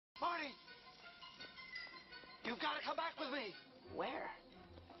Marty! You've got to come back with me! Where?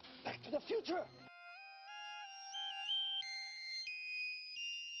 Back to the future!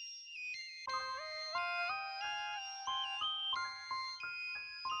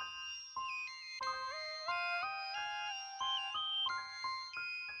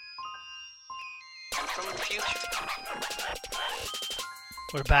 From the future.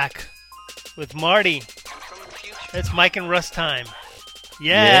 We're back with Marty. From the future. It's Mike and Russ time.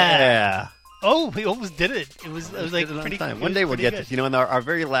 Yeah. Yeah. Oh, we almost did it. It was like Did it on pretty. time. it One was day we'll pretty get good. this. In our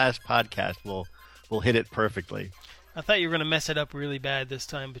very last podcast, we'll hit it perfectly. I thought you were gonna mess it up really bad this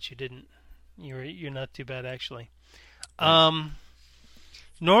time, but you didn't. You're not too bad actually. Normally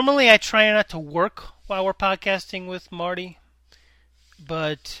I try not to work while we're podcasting with Marty,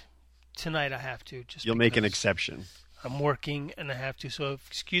 but tonight I have to. You'll make an because exception. I'm working and I have to. So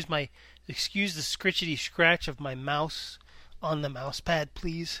excuse the scritchety scratch of my mouse on the mouse pad,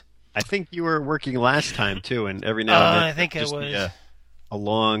 please. I think you were working last time too, and every now and then I think just it was a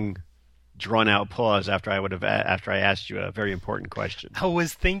long, drawn-out pause after I asked you a very important question. I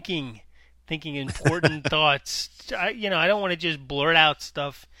was thinking important thoughts. I don't want to just blurt out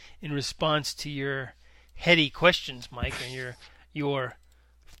stuff in response to your heady questions, Mike, and your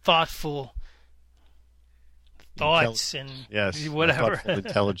thoughtful thoughts and Yes, whatever. thoughtful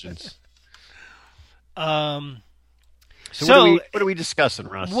intelligence. So what are we discussing,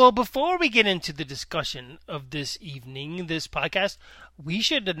 Russ? Well, before we get into the discussion of this evening, this podcast, we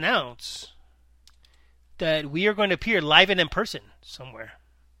should announce that we are going to appear live and in person somewhere.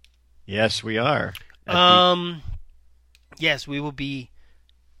 Yes, we are. Yes, we will be.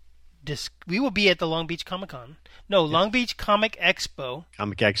 We will be at the Long Beach Comic Con. No, Long Beach Comic Expo.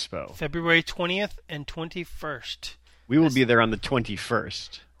 Comic Expo. February 20th and 21st. We will be there on the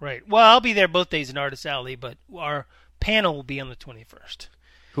 21st. Right. Well, I'll be there both days in Artist Alley, but our panel will be on the 21st.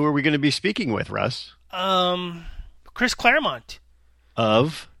 Who are we going to be speaking with, Russ? Chris Claremont.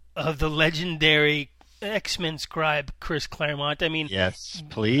 Of the legendary X-Men scribe Chris Claremont. I mean, yes,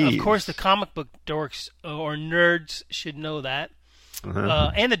 please. Of course, the comic book dorks or nerds should know that,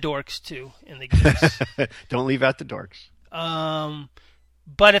 and the dorks too, and the geeks. Don't leave out the dorks.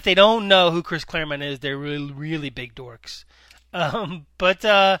 But if they don't know who Chris Claremont is, they're really, really big dorks.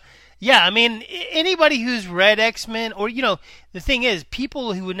 Yeah, I mean, anybody who's read X-Men, or the thing is,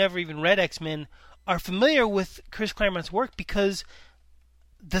 people who have never even read X-Men are familiar with Chris Claremont's work because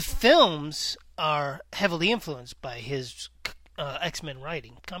the films are heavily influenced by his X-Men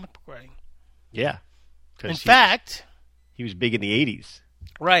writing, comic book writing. Yeah. In fact, he was big in the 80s.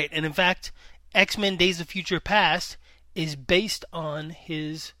 Right, and in fact, X-Men Days of Future Past is based on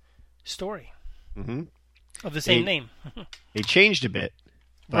his story of the same name. They changed a bit.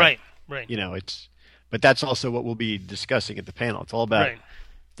 But, right. But that's also what we'll be discussing at the panel. It's all about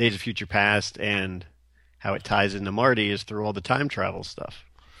Days of Future Past, and how it ties into Marty is through all the time travel stuff.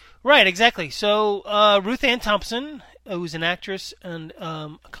 Right, exactly. So Ruth Ann Thompson, who's an actress and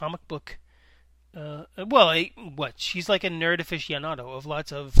a comic book, she's like a nerd aficionado of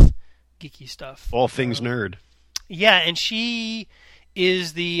lots of geeky stuff. All things nerd. Yeah, and she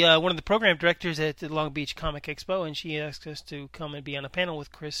is the one of the program directors at the Long Beach Comic Expo, and she asked us to come and be on a panel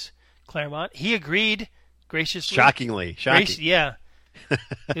with Chris Claremont. He agreed graciously. Shocking. Yeah.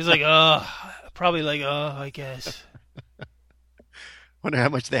 He was like, I guess. Wonder how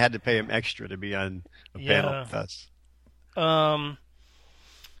much they had to pay him extra to be on a panel with us.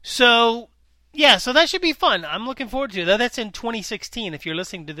 So that should be fun. I'm looking forward to it. That's in 2016. If you're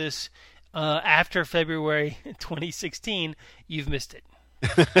listening to this after February 2016, you've missed it.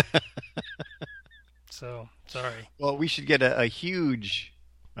 So, sorry. Well, we should get a huge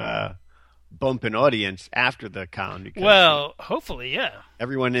bump in audience after the con. Because hopefully, yeah.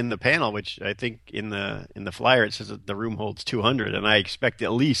 Everyone in the panel, which I think in the flyer it says that the room holds 200, and I expect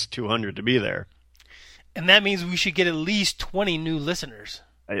at least 200 to be there. And that means we should get at least 20 new listeners.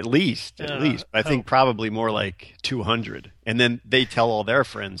 At least. I think probably more like 200. And then they tell all their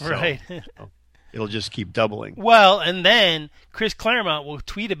friends. Right. So it'll just keep doubling. Well, and then Chris Claremont will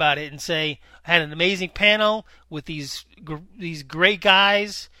tweet about it and say, I had an amazing panel with these great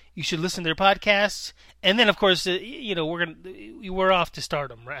guys. You should listen to their podcasts. And then, of course, we're off to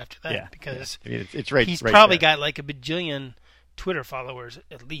stardom right after that because I mean, it's right. He's right probably there. got like a bajillion Twitter followers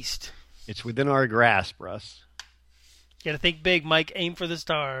at least. It's within our grasp, Russ. You got to think big, Mike. Aim for the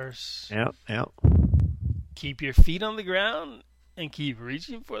stars. Yeah. Keep your feet on the ground and keep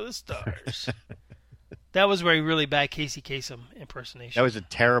reaching for the stars. That was a really bad Casey Kasem impersonation. That was a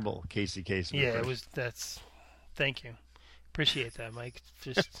terrible Casey Kasem. Yeah, it was. Thank you. Appreciate that, Mike.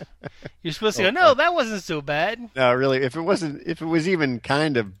 You're supposed to go, no, that wasn't so bad. No, really. If it was even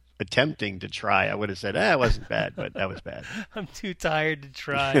kind of attempting to try, I would have said, it wasn't bad, but that was bad. I'm too tired to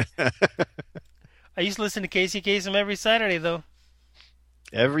try. I used to listen to Casey Kasem every Saturday, though.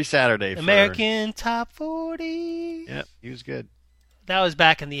 Every Saturday. American Top 40. Yep, he was good. That was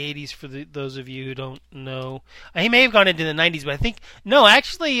back in the 80s for those of you who don't know. He may have gone into the 90s, but I think... No,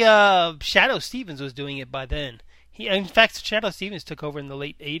 actually, Shadow Stevens was doing it by then. In fact, Shadow Stevens took over in the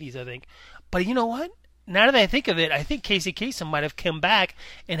late 80s, I think. But you know what? Now that I think of it, I think Casey Kasem might have come back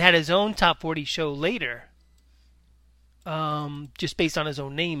and had his own Top 40 show later. Just based on his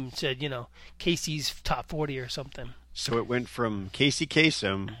own name, said, Casey's Top 40 or something. So it went from Casey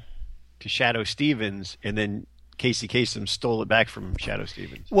Kasem to Shadow Stevens, and then Casey Kasem stole it back from Shadow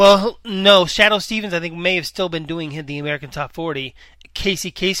Stevens. Well, no, Shadow Stevens, I think, may have still been doing the American Top 40.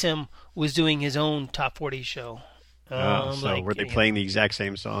 Casey Kasem was doing his own Top 40 show. Were they playing the exact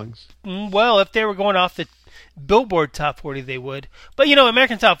same songs? Well, if they were going off the Billboard Top 40, they would. But,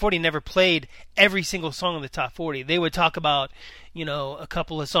 American Top 40 never played every single song in the Top 40. They would talk about, a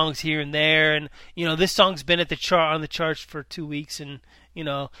couple of songs here and there. And, this song's been at on the charts for 2 weeks. And,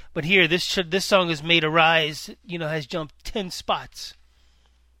 but here, this song has made a rise, has jumped 10 spots.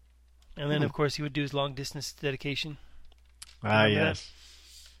 And then, of course, he would do his long distance dedication. Ah, yes.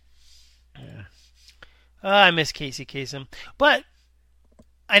 That? Yeah. I miss Casey Kasem. But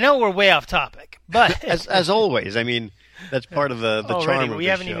I know we're way off topic. But as always, I mean, that's part of the charm of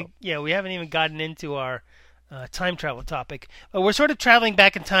the show. We haven't even gotten into our time travel topic. But we're sort of traveling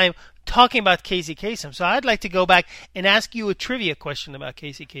back in time talking about Casey Kasem. So I'd like to go back and ask you a trivia question about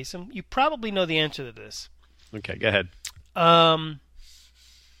Casey Kasem. You probably know the answer to this. Okay, go ahead.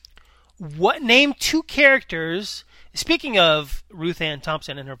 Name two characters, speaking of Ruth Ann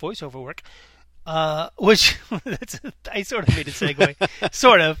Thompson and her voiceover work, which I sort of made a segue,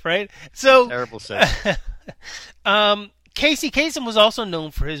 sort of, right? So terrible segue. Casey Kasem was also known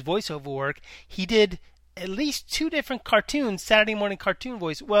for his voiceover work. He did at least 2 different cartoons, Saturday morning cartoon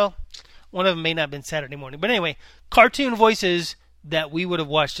voice. Well, one of them may not have been Saturday morning, but anyway, cartoon voices that we would have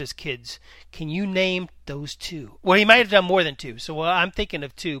watched as kids. Can you name those 2? Well, he might have done more than 2. So I'm thinking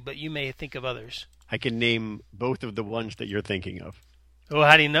of 2, but you may think of others. I can name both of the ones that you're thinking of. Well,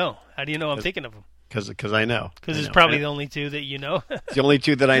 how do you know? How do you know I'm thinking of them? Because I know. Because it's probably the only 2 that you know. It's the only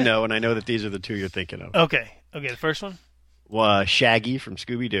 2 that I know, and I know that these are the 2 you're thinking of. Okay, the first one? Well, Shaggy from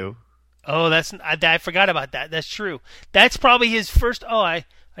Scooby-Doo. Oh, I forgot about that. That's true. That's probably his first... Oh, I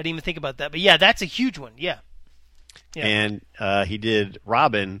didn't even think about that. But yeah, that's a huge one, yeah. And he did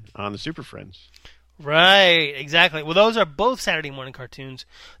Robin on the Super Friends. Right, exactly. Well, those are both Saturday morning cartoons.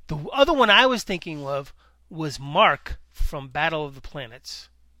 The other one I was thinking of was Mark from Battle of the Planets.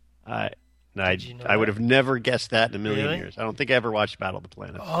 I would have never guessed that in a million years. I don't think I ever watched Battle of the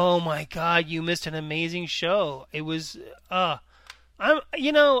Planets. Oh my God, you missed an amazing show. It was, I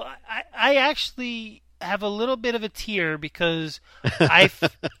actually have a little bit of a tear because I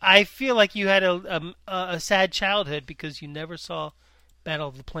feel like you had a sad childhood because you never saw Battle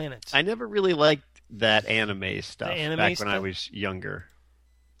of the Planets. I never really liked that anime stuff back when I was younger.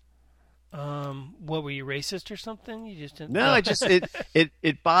 What, were you racist or something? You just didn't... No,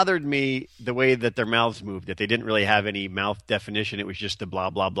 it bothered me the way that their mouths moved. That they didn't really have any mouth definition. It was just the blah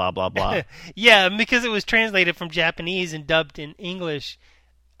blah blah blah blah. Yeah, because it was translated from Japanese and dubbed in English.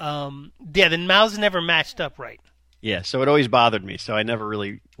 The mouths never matched up right. Yeah, so it always bothered me. So I never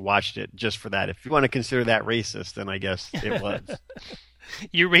really watched it just for that. If you want to consider that racist, then I guess it was.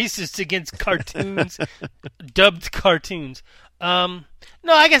 You're racist against cartoons, dubbed cartoons.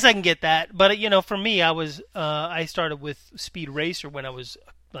 No, I guess I can get that. But for me, I started with Speed Racer when I was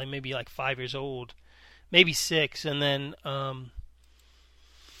maybe 5 years old, maybe 6, and then Battle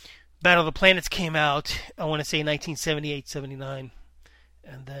of the Planets came out. I want to say 1978, 79,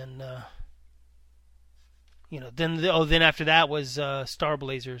 and then then after that was Star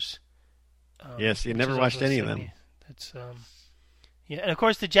Blazers. Yes, you never watched any of them. That's yeah, and of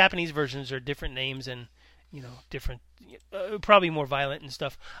course the Japanese versions are different names and different, probably more violent and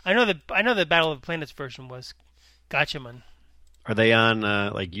stuff. I know the Battle of the Planets version was Gatchaman. Are they on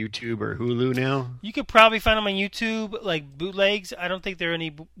YouTube or Hulu now? You could probably find them on YouTube, like bootlegs. I don't think they're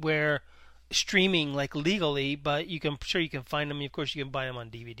anywhere streaming legally, but I'm sure you can find them. Of course, you can buy them on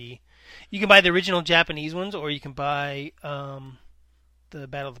DVD. You can buy the original Japanese ones, or you can buy the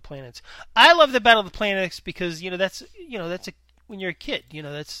Battle of the Planets. I love the Battle of the Planets because that's when you're a kid.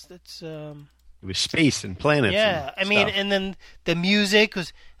 That's it was space and planets. Yeah, and and then the music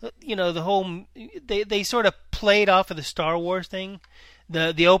was, the whole they sort of played off of the Star Wars thing.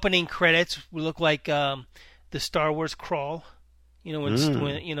 The opening credits would look like the Star Wars crawl, when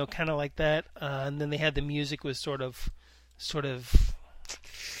kind of like that. And then they had the music was sort of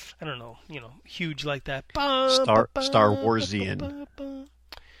I don't know, huge like that. Star Warsian.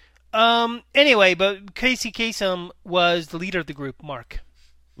 Anyway, but Casey Kasem was the leader of the group, Mark.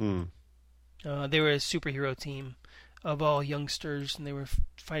 Mm. They were a superhero team of all youngsters, and they were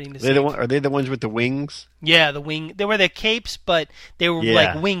fighting Are they the ones with the wings? Yeah, the wing. They were the capes, but they were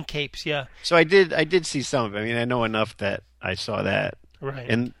like wing capes. Yeah. So I did see some of it. I mean, I know enough that I saw that. Right.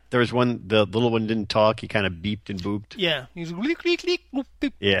 And there was one. The little one didn't talk. He kind of beeped and booped. Yeah. He was bleep, bleep, bleep, bloop,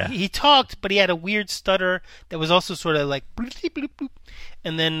 bloop. Yeah. He talked, but he had a weird stutter that was also sort of like bloop, bleep, bloop, bloop.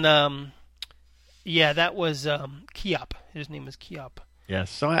 And then, that was Kiop. His name was Kiop. Yes.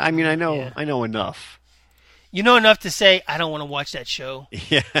 So I mean, I know enough. You know enough to say I don't want to watch that show.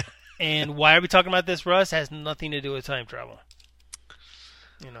 Yeah. And why are we talking about this, Russ? It has nothing to do with time travel.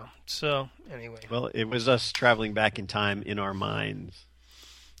 So anyway. Well, it was us traveling back in time in our minds.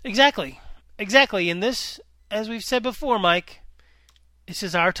 Exactly. And this, as we've said before, Mike, this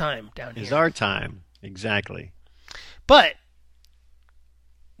is our time down here. It's our time. Exactly. But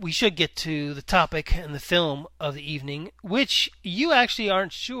we should get to the topic and the film of the evening, which you actually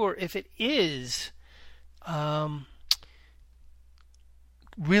aren't sure if it is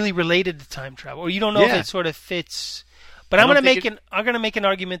really related to time travel, or you don't know if it sort of fits. But I'm going to make an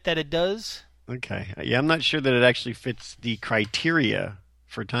argument that it does. Okay. Yeah, I'm not sure that it actually fits the criteria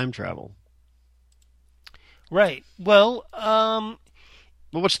for time travel. Right. Well,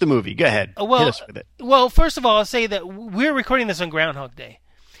 what's the movie? Go ahead. Hit us with it. Well, first of all, I'll say that we're recording this on Groundhog Day.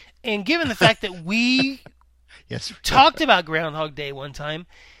 And given the fact that we talked about Groundhog Day one time,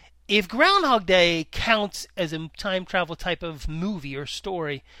 if Groundhog Day counts as a time travel type of movie or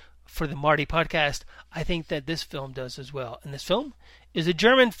story for the Marty podcast, I think that this film does as well. And this film is a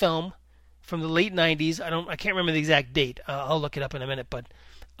German film from the late 90s. I can't remember the exact date. I'll look it up in a minute, but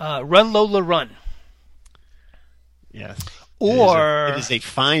Run Lola Run. Yes. It is a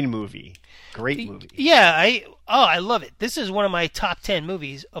fine movie. Great movie. Yeah, I love it. This is one of my top 10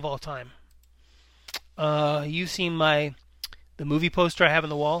 movies of all time. You've seen the movie poster I have on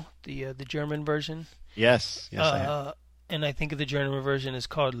the wall, the German version. Yes, I have. And I think the German version is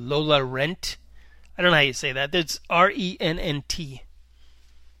called Lola Rent. I don't know how you say that. It's Rennnt.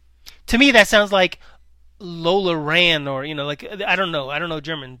 To me, that sounds like Lola ran, or like I don't know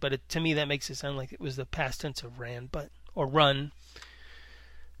German, but to me that makes it sound like it was the past tense of ran, or run.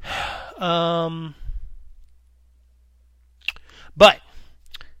 But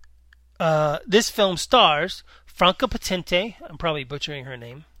this film stars Franca Potente. I'm probably butchering her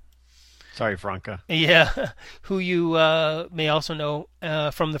name. Sorry, Franca. Yeah, who you may also know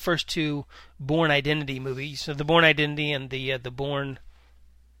from the first two Bourne Identity movies. So the Bourne Identity and the Bourne.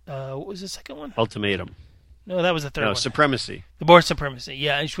 What was the second one? Ultimatum. No, that was the third one. Supremacy. The Bourne Supremacy.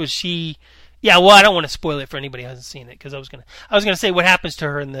 Yeah, and was she? Yeah, well, I don't want to spoil it for anybody who hasn't seen it, because I was gonna say what happens to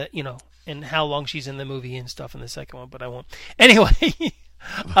her in the and how long she's in the movie and stuff in the second one, but I won't. Anyway,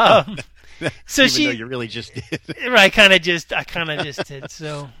 so Even though you really just did. Right, I kind of just did.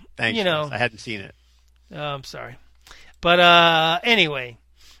 So thanks. I hadn't seen it. I'm sorry, but anyway,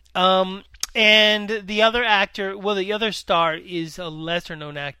 and the other actor, the other star is a lesser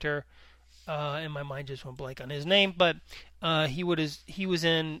known actor. And my mind just went blank on his name, but he was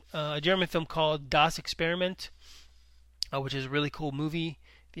in a German film called Das Experiment, which is a really cool movie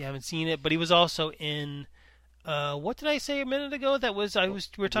if you haven't seen it. But he was also in what did I say a minute ago? We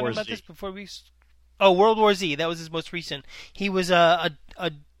were talking about this before we. Oh, World War Z. That was his most recent. He was a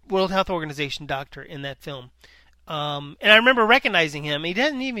World Health Organization doctor in that film, and I remember recognizing him. He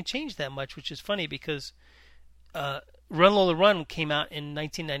doesn't even change that much, which is funny because Run Lola Run came out in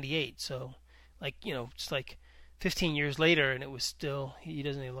 1998, so it's like 15 years later, and it was still, he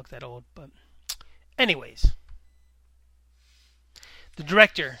doesn't even look that old. But anyways, the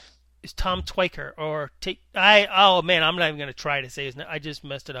director is Tom Tykwer, I'm not even going to try to say his name. I just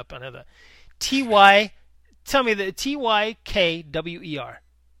messed it up. Another tell me the Tykwer.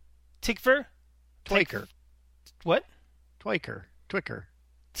 Tykwer? What? Twicker. Tykwer.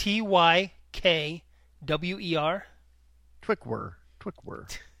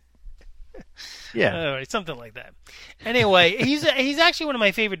 Twickwer. Yeah. All right, something like that. Anyway, he's actually one of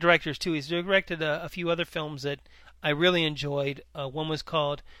my favorite directors too. He's directed a few other films that I really enjoyed. One was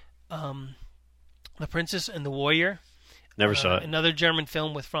called The Princess and the Warrior. Never saw it. Another German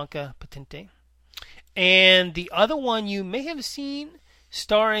film with Franca Potente. And the other one you may have seen,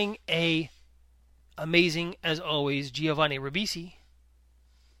 starring a amazing, as always, Giovanni Ribisi.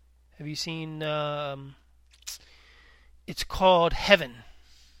 Have you seen? It's called Heaven.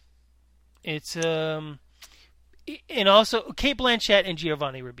 It's and also Cate Blanchett and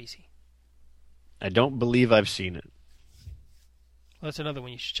Giovanni Ribisi. I don't believe I've seen it. that's another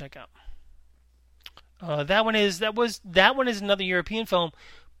one you should check out. That one is another European film,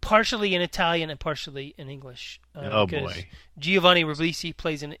 partially in Italian and partially in English. Oh boy! Giovanni Ribisi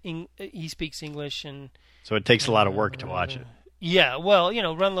plays he speaks English, and so it takes a lot of work to watch it. Yeah, well,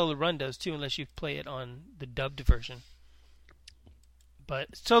 Run Lola Run does too, unless you play it on the dubbed version.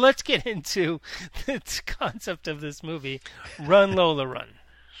 But so let's get into the concept of this movie, Run Lola Run.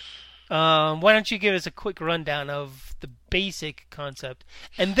 Why don't you give us a quick rundown of the basic concept,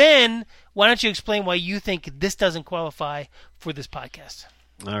 and then why don't you explain why you think this doesn't qualify for this podcast?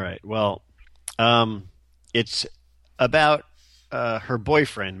 All right. Well, it's about her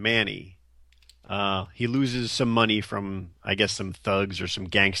boyfriend Manny. He loses some money from, I guess, some thugs or some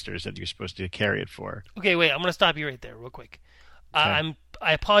gangsters that you're supposed to carry it for. Okay, wait. I'm going to stop you right there, real quick. Okay.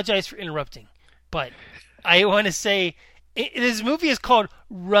 I apologize for interrupting, but I want to say this movie is called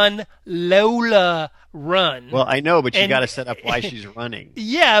Run Lola Run. Well, I know, but you got to set up why she's running.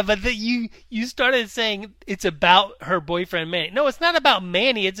 Yeah, but you started saying it's about her boyfriend Manny. No, it's not about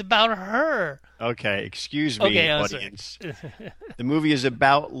Manny. It's about her. Okay, excuse me, audience. The movie is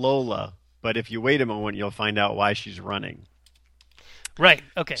about Lola, but if you wait a moment, you'll find out why she's running. Right.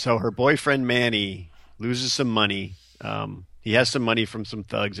 Okay. So her boyfriend Manny loses some money. He has some money from some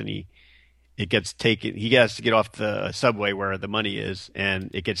thugs, and it gets taken. He has to get off the subway where the money is, and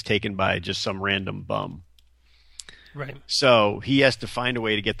it gets taken by just some random bum. Right. So he has to find a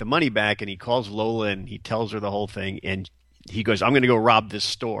way to get the money back, and he calls Lola and he tells her the whole thing, and he goes, "I'm going to go rob this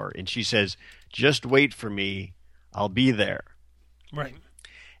store," and she says, "Just wait for me. I'll be there." Right.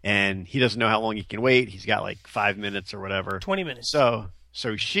 And he doesn't know how long he can wait. He's got like 5 minutes or whatever. 20 minutes. So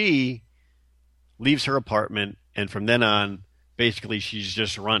she leaves her apartment, and from then on, basically she's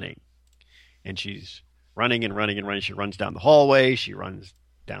just running. And she's running and running and running. She runs down the hallway. She runs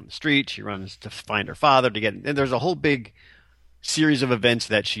down the street. She runs to find her father to get. And there's a whole big series of events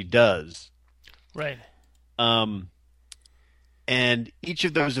that she does. Right. And each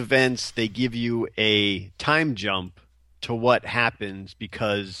of those events, they give you a time jump to what happens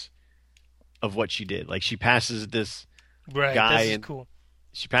because of what she did. Like she passes this guy. This is cool.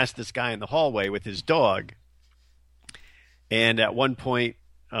 She passed this guy in the hallway with his dog. And at one point,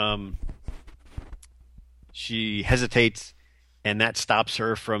 she hesitates, and that stops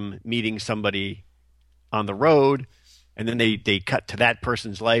her from meeting somebody on the road. And then they cut to that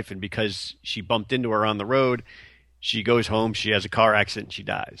person's life, and because she bumped into her on the road, she goes home, she has a car accident, and she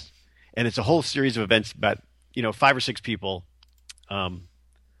dies. And it's a whole series of events about 5 or 6 people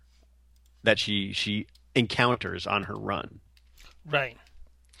that she encounters on her run. Right.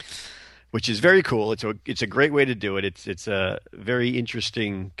 Which is very cool. It's a great way to do it. It's a very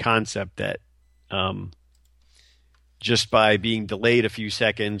interesting concept that just by being delayed a few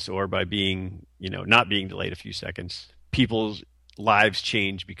seconds, or by being not being delayed a few seconds, people's lives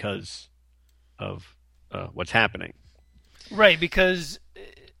change because of what's happening. Right, because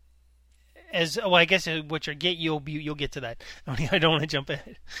I guess what you'll get to that. I don't want to jump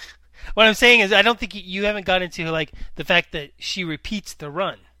ahead. What I'm saying is, I don't think you haven't got into like the fact that she repeats the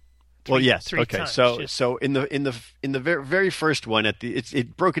run. Well, yes. Three Okay. times. So in the very first one, it's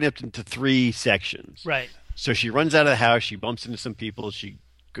broken up into 3 sections. Right. So she runs out of the house. She bumps into some people. She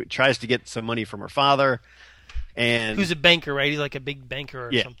tries to get some money from her father, and who's a banker, right? He's like a big banker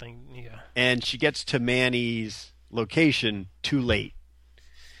or something. Yeah. And she gets to Manny's location too late,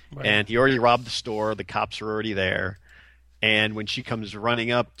 Right. and he already robbed the store. The cops are already there, and when she comes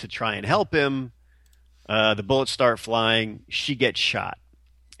running up to try and help him, the bullets start flying. She gets shot.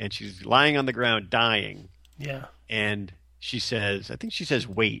 And she's lying on the ground dying. Yeah. And she says, I think she says,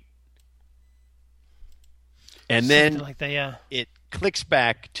 "Wait." And Something then like that, yeah. It clicks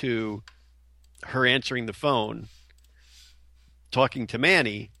back to her answering the phone, talking to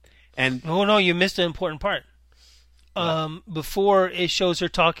Manny. And oh no, you missed an important part. Before it shows her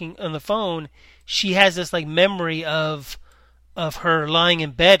talking on the phone, she has this like memory of her lying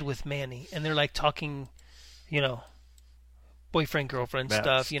in bed with Manny, and they're like talking, boyfriend girlfriend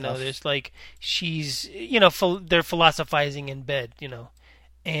stuff. There's like she's they're philosophizing in bed,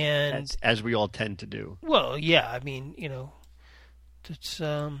 and as we all tend to do. Well, yeah, I mean, it's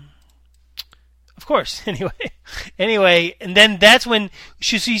of course. Anyway, and then that's when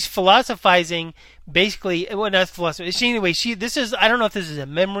she's philosophizing. Basically, well, not philosophy. Anyway, this is. I don't know if this is a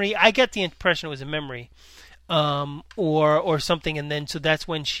memory. I get the impression it was a memory, or something. And then so that's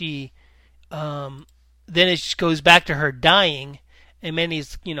when she. Then it just goes back to her dying, and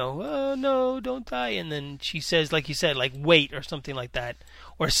Manny's, oh no, don't die. And then she says, like you said, like wait or something like that,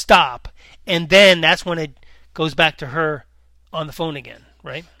 or stop. And then that's when it goes back to her on the phone again,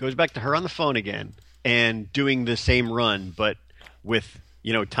 right? Goes back to her on the phone again and doing the same run, but with,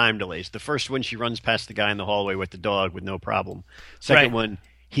 time delays. The first one, she runs past the guy in the hallway with the dog with no problem. Second Right. one,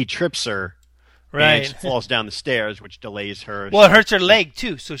 he trips her Right. and she falls down the stairs, which delays her. Well, it hurts her leg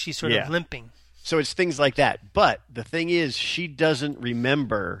too, so she's sort Yeah. of limping. So it's things like that. But the thing is, she doesn't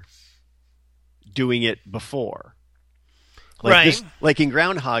remember doing it before. Right. Like in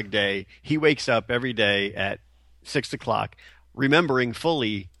Groundhog Day, he wakes up every day at 6 o'clock, remembering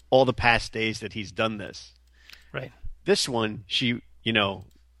fully all the past days that he's done this. Right. This one, she,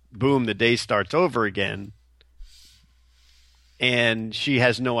 boom, the day starts over again, and she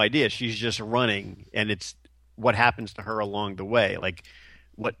has no idea. She's just running, and it's what happens to her along the way, like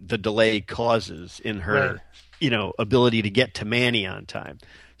what the delay causes in her, ability to get to Manny on time.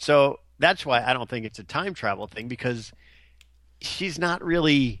 So that's why I don't think it's a time travel thing, because she's not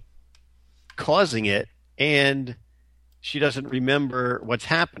really causing it, and she doesn't remember what's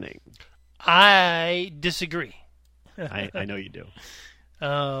happening. I disagree. I know you do.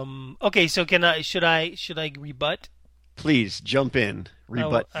 Okay, so should I rebut? Please jump in.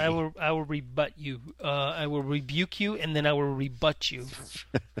 Rebut. I will rebut you. I will rebuke you, and then I will rebut you.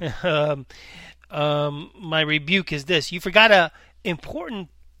 My rebuke is this: you forgot a important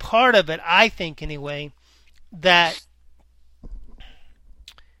part of it. I think, anyway, that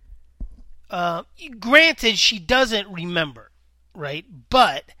granted she doesn't remember, right?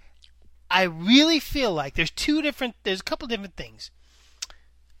 But I really feel like there's a couple different things.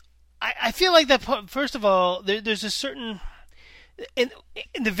 I feel like that, first of all, there's a certain... In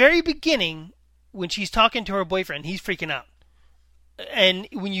the very beginning, when she's talking to her boyfriend, he's freaking out. And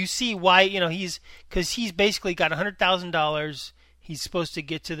when you see why, because he's basically got $100,000 he's supposed to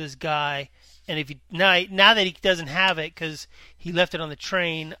get to this guy. And if now that he doesn't have it because he left it on the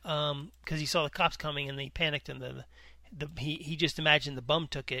train because he saw the cops coming and he panicked and he just imagined the bum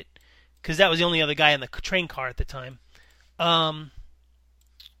took it because that was the only other guy in the train car at the time.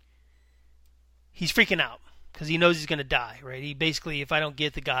 He's freaking out because he knows he's going to die, right? He basically, if I don't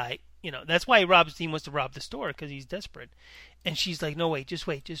get the guy, that's why he wants to rob the store because he's desperate. And she's like, no, wait, just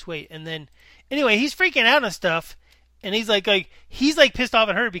wait. And then, anyway, he's freaking out and stuff. And he's like pissed off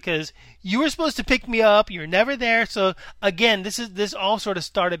at her because you were supposed to pick me up. You're never there. So again, this all sort of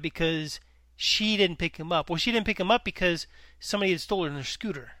started because she didn't pick him up. Well, she didn't pick him up because somebody had stolen her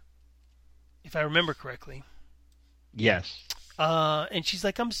scooter, if I remember correctly. Yes. And she's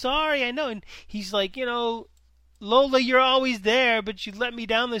like, I'm sorry, I know. And he's like, Lola, you're always there, but you let me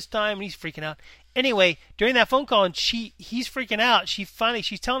down this time. And he's freaking out. Anyway, during that phone call, and he's freaking out. She's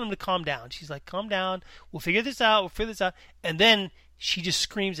telling him to calm down. She's like, calm down. We'll figure this out. And then she just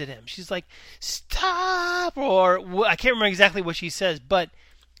screams at him. She's like, stop! Or I can't remember exactly what she says, but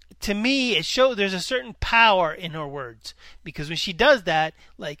to me, it shows there's a certain power in her words. Because when she does that,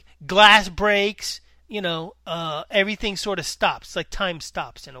 like glass breaks, everything sort of stops. Like time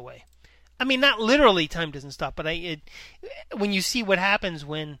stops in a way. I mean, not literally time doesn't stop, but when you see what happens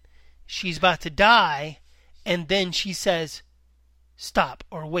when she's about to die, and then she says, stop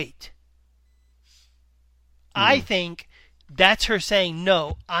or wait. I think that's her saying,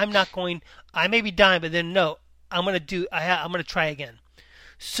 no, I'm not going, I may be dying, but then no, I'm going to try again.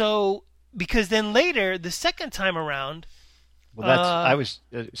 So, because then later, the second time around... Well, I was,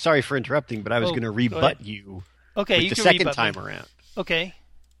 sorry for interrupting, but I was going to rebut you with the second time around. Okay.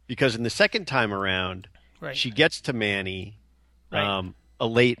 Because in the second time around, right. She gets to Manny right.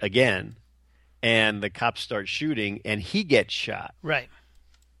 Late again, and the cops start shooting, and he gets shot. Right.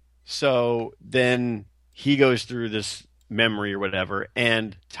 So then he goes through this memory or whatever,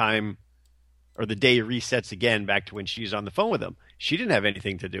 and time or the day resets again back to when she's on the phone with him. She didn't have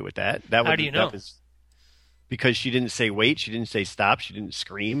anything to do with that. How do you know? Because she didn't say wait, she didn't say stop, she didn't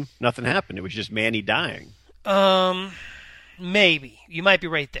scream. Nothing happened. It was just Manny dying. Maybe. You might be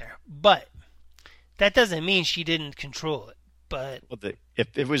right there. But that doesn't mean she didn't control it. But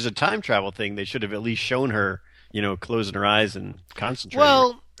if it was a time travel thing, they should have at least shown her, closing her eyes and concentrating.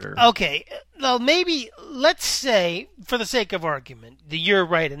 Well, okay. Well, maybe, let's say, for the sake of argument, that you're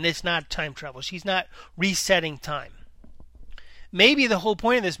right and it's not time travel. She's not resetting time. Maybe the whole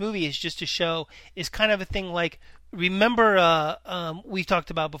point of this movie is just to show, is kind of a thing like, remember, we've talked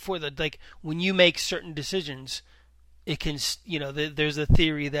about before that, like, when you make certain decisions, it can, there's a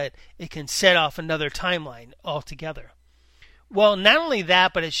theory that it can set off another timeline altogether. Well, not only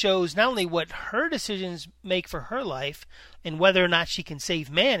that, but it shows not only what her decisions make for her life and whether or not she can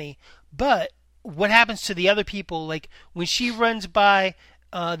save Manny, but what happens to the other people. Like when she runs by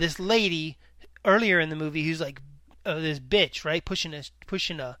this lady earlier in the movie who's like this bitch, right,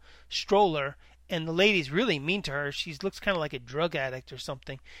 pushing a stroller, and the lady's really mean to her. She looks kind of like a drug addict or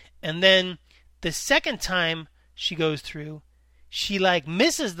something. And then the second time she goes through, she like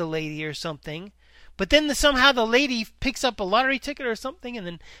misses the lady or something. But then somehow the lady picks up a lottery ticket or something, and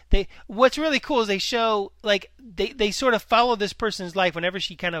then what's really cool is they show like they sort of follow this person's life whenever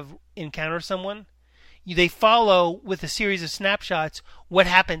she kind of encounters someone. They follow with a series of snapshots what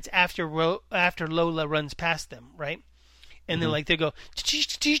happens after Lola runs past them, right? And then like they go,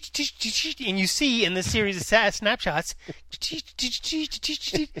 and you see in this series of snapshots,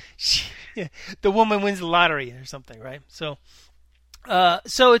 the woman wins the lottery or something, right? So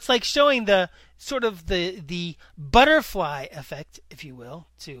it's like showing the sort of the butterfly effect, if you will,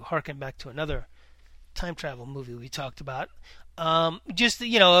 to harken back to another time travel movie we talked about. Just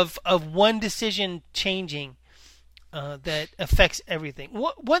of one decision changing that affects everything.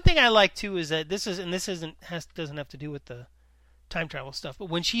 One thing I like too is that doesn't have to do with the time travel stuff, but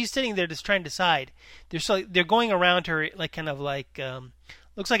when she's sitting there just trying to decide, they're going around her like kind of like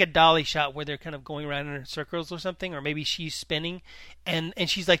looks like a dolly shot where they're kind of going around in circles or something, or maybe she's spinning, and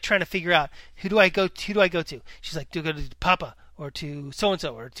she's like trying to figure out who do I go to. She's like, do I go to Papa or to so and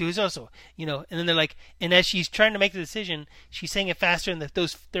so or to so, and then they're like, and as she's trying to make the decision, she's saying it faster, and that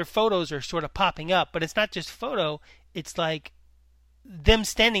their photos are sort of popping up, but it's not just photo, it's like them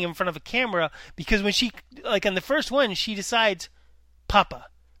standing in front of a camera, because when she like on the first one she decides Papa,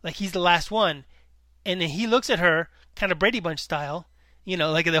 like he's the last one, and then he looks at her kind of Brady Bunch style,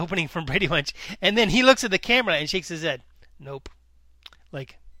 like in the opening from Brady Bunch, and then he looks at the camera and shakes his head. Nope,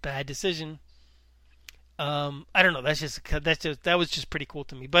 like bad decision. I don't know. That was just pretty cool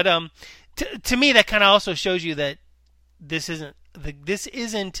to me. But to me, that kind of also shows you that this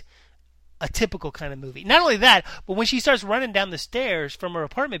isn't a typical kind of movie. Not only that, but when she starts running down the stairs from her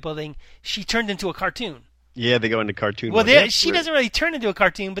apartment building, she turned into a cartoon. Yeah, they go into cartoon. Well, she doesn't really turn into a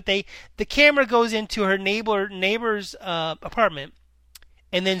cartoon, but the camera goes into her neighbor's apartment,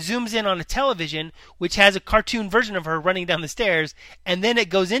 and then zooms in on a television, which has a cartoon version of her running down the stairs, and then it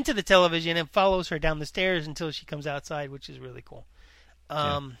goes into the television and follows her down the stairs until she comes outside, which is really cool.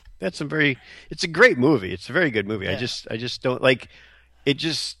 It's a great movie. It's a very good movie. Yeah. I just don't like it.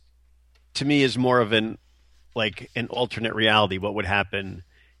 Just to me is more of an alternate reality. What would happen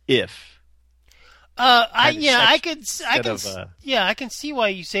if? I can see why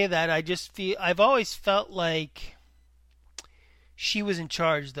you say that. I've always felt like she was in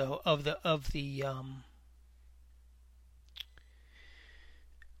charge, though, of the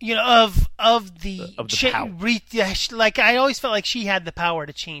power. Like I always felt like she had the power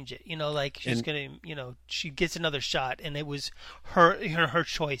to change it. Like she gets another shot, and it was her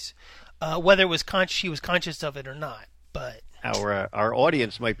choice, whether it was she was conscious of it or not. But our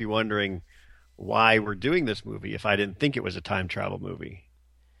audience might be wondering why we're doing this movie if I didn't think it was a time travel movie.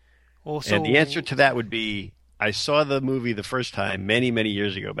 And the answer to that would be, I saw the movie the first time many, many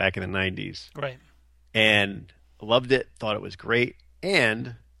years ago, back in the 90s. Right. And loved it, thought it was great.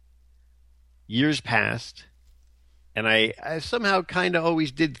 And years passed, and I somehow kind of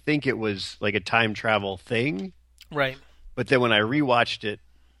always did think it was like a time travel thing. Right. But then when I rewatched it,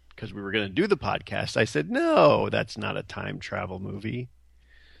 because we were going to do the podcast, I said, no, that's not a time travel movie.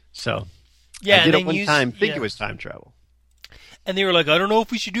 So I did it one time think it was time travel. And they were like, I don't know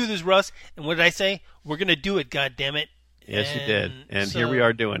if we should do this, Russ. And what did I say? We're going to do it, goddammit. Yes, you did. And here we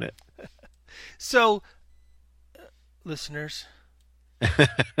are doing it. So, listeners,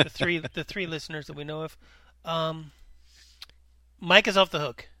 the three listeners that we know of, Mike is off the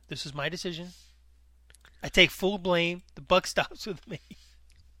hook. This is my decision. I take full blame. The buck stops with me.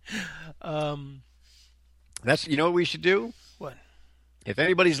 That's what we should do? What? If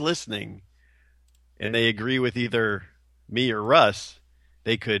anybody's listening and they agree with either me or Russ,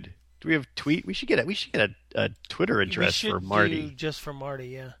 they could. Do we have tweet? We should get a Twitter address for Marty. Just for Marty,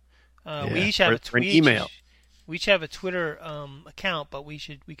 yeah. Yeah. We each have a tweet. An email. We each have a Twitter account, but we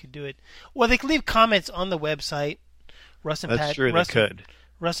could do it. Well, they can leave comments on the website. Russ and That's Pat, true. They could.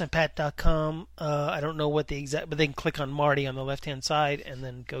 RussandPat.com. I don't know what the exact, but they can click on Marty on the left-hand side and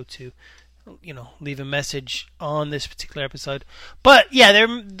then go to, leave a message on this particular episode. But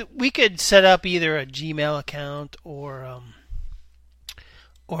yeah, we could set up either a Gmail account or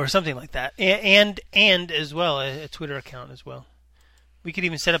something like that, and as well a Twitter account as well. We could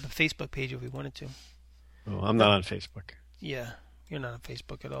even set up a Facebook page if we wanted to. Oh, I'm not on Facebook. Yeah, you're not on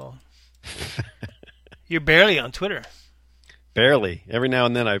Facebook at all. You're barely on Twitter. Barely. Every now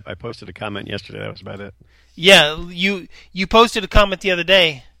and then I posted a comment yesterday. That was about it. Yeah, you posted a comment the other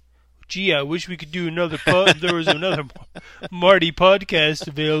day. Gee, I wish we could do another there was another Marty podcast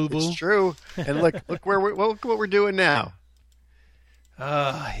available. It's true. And look what we're doing now.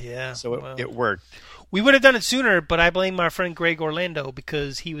 Yeah. So it worked. We would have done it sooner, but I blame our friend Greg Orlando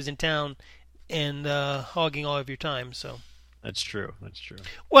because he was in town and hogging all of your time. So That's true. That's true.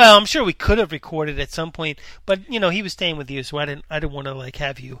 Well, I'm sure we could have recorded at some point, but he was staying with you, so I didn't want to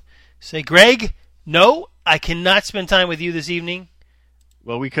have you say, Greg, no, I cannot spend time with you this evening.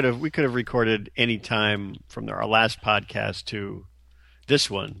 Well, we could have recorded any time from our last podcast to this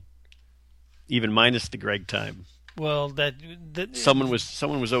one, even minus the Greg time. Well, that someone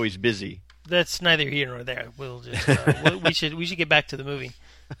was always busy. That's neither here nor there. We'll just we should get back to the movie.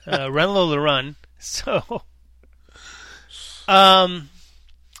 Run Lola Run. So,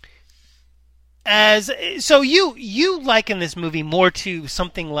 you liken this movie more to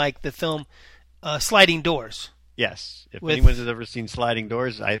something like the film Sliding Doors. Yes. If anyone has ever seen Sliding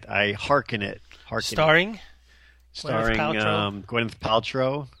Doors, I hearken it. Starring Gwyneth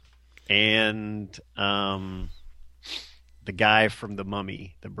Paltrow and the guy from The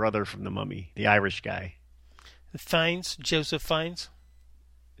Mummy, the brother from The Mummy, the Irish guy. Joseph Fiennes.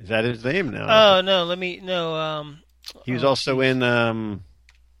 Is that his name? No. Oh no, he was also in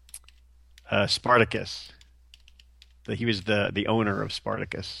Spartacus. He was the owner of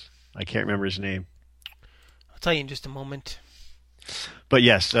Spartacus. I can't remember his name. I'll tell you in just a moment. But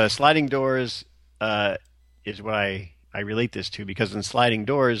yes, Sliding Doors is what I relate this to, because in Sliding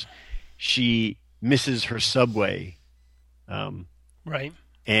Doors, she misses her subway. Right.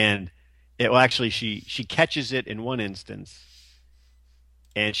 And she catches it in one instance,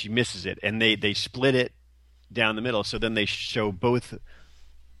 and she misses it, and they split it down the middle. So then they show both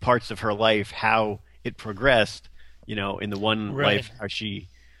parts of her life, how it progressed. In the one life, how she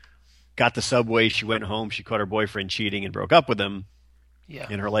got the subway, she went home, she caught her boyfriend cheating and broke up with him. Yeah.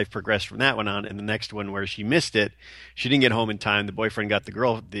 And her life progressed from that one on. And the next one, where she missed it, she didn't get home in time. The boyfriend got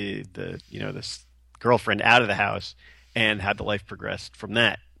this girlfriend out of the house, and had the life progressed from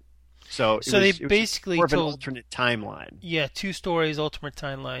that. So they basically more of an alternate timeline. Yeah, 2 stories, alternate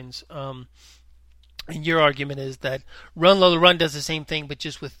timelines. And your argument is that Run Lola Run does the same thing, but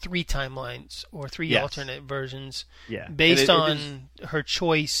just with 3 timelines or 3 alternate versions. Yeah. Based on her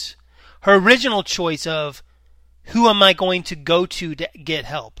choice, her original choice of who am I going to go to get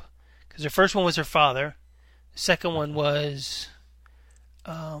help? Because her first one was her father. The second one was.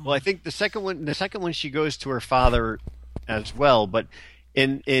 Well, I think the second one she goes to her father as well, but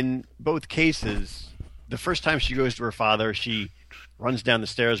in both cases, the first time she goes to her father, she runs down the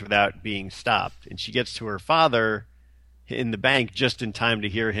stairs without being stopped, and she gets to her father in the bank just in time to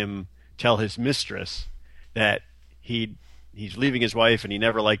hear him tell his mistress that he's leaving his wife and he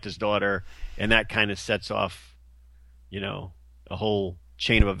never liked his daughter, and that kind of sets off, a whole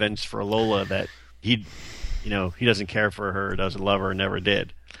chain of events for Lola that he doesn't care for her, doesn't love her, never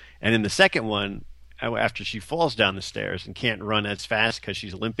did. And in the second one, after she falls down the stairs and can't run as fast because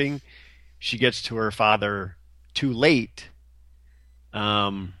she's limping, she gets to her father too late,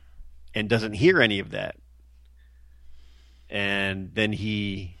 and doesn't hear any of that. And then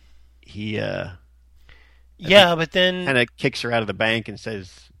he but then kind of kicks her out of the bank and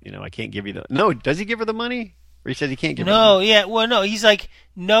says, I can't give you the. No, does he give her the money? Or he says he can't give her the money? Yeah, well, no, he's like,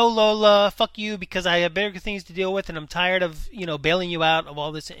 no, Lola, fuck you, because I have bigger things to deal with, and I'm tired of, bailing you out of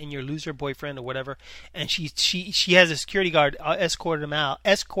all this and your loser boyfriend or whatever. And she has a security guard escort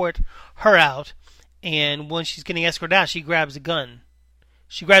her out, and when she's getting escorted out, she grabs a gun.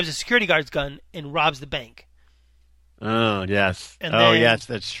 She grabs a security guard's gun and robs the bank. Oh, yes. And yes,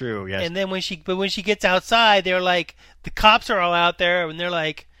 that's true. Yes. And then when she gets outside, they're like, the cops are all out there, and they're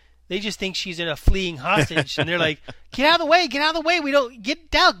like, they just think she's in a fleeing hostage, and they're like, get out of the way, we don't,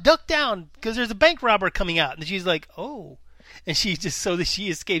 duck down, because there's a bank robber coming out. And she's like, oh. And she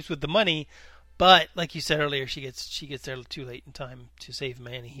escapes with the money, but like you said earlier, she gets there too late in time to save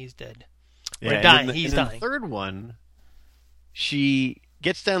Manny. He's dead. Yeah, He's dying. In the third one, she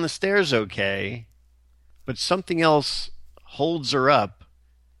gets down the stairs okay, but something else holds her up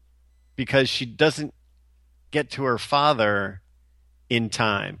because she doesn't get to her father in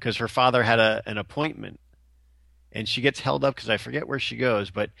time, because her father had an appointment, and she gets held up because I forget where she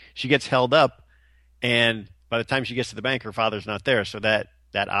goes, but she gets held up, and by the time she gets to the bank, her father's not there, so that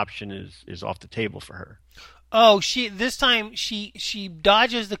option is off the table for her. Oh, this time she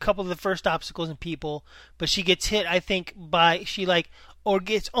dodges a couple of the first obstacles and people, but she gets hit, I think,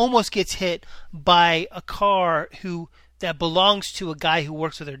 almost gets hit by a car that belongs to a guy who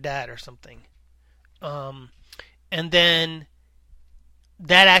works with her dad or something. And then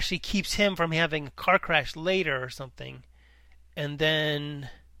that actually keeps him from having a car crash later or something. And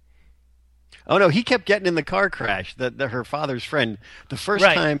then... Oh, no, he kept getting in the car crash, her father's friend. The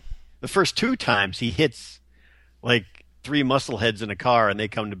first 2 times he hits like 3 muscleheads in a car and they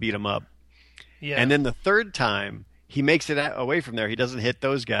come to beat him up. Yeah. And then the third time he makes it away from there. He doesn't hit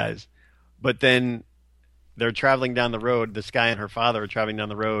those guys. But then they're traveling down the road. This guy and her father are traveling down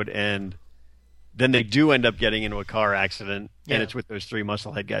the road, and then they do end up getting into a car accident, and it's with those three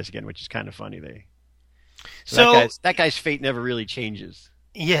musclehead guys again, which is kind of funny. So that guy's fate never really changes.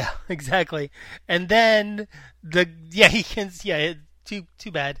 Yeah, exactly. And then too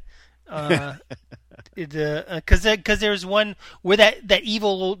bad. Because there's one where the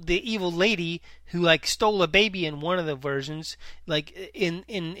evil lady who like stole a baby in one of the versions, like in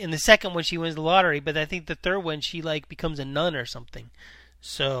the second one she wins the lottery, but I think the third one she like becomes a nun or something.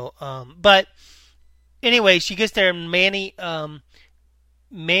 So but anyway, she gets there and Manny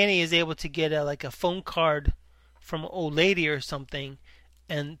is able to get a phone card from an old lady or something,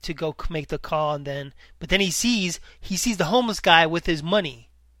 and to go make the call, but then he sees the homeless guy with his money.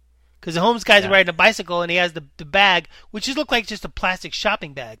 Because the homeless guy's riding a bicycle and he has the bag, which just looked like just a plastic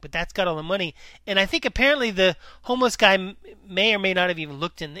shopping bag, but that's got all the money. And I think apparently the homeless guy may or may not have even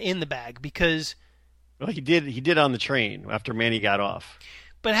looked in the bag because. Well, he did on the train after Manny got off.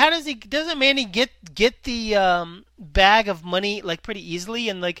 But how doesn't Manny get the bag of money like pretty easily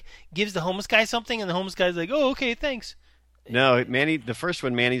and like gives the homeless guy something and the homeless guy's like, oh okay thanks. No, the first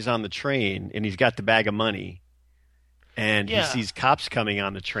one, Manny's on the train and he's got the bag of money. And he sees cops coming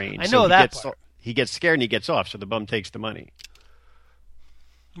on the train. I know that part. He gets scared and he gets off, so the bum takes the money.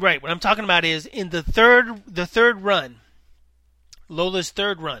 Right. What I'm talking about is in the third run, Lola's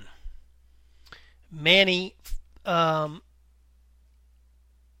third run, Manny, oh,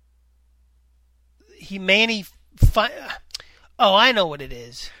 I know what it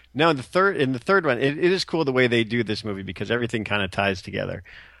is. No, in the third one, it is cool the way they do this movie because everything kind of ties together.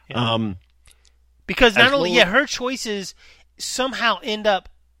 Yeah. Because not only, her choices somehow end up,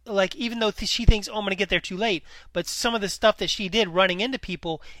 like, even though she thinks, oh, I'm going to get there too late, but some of the stuff that she did running into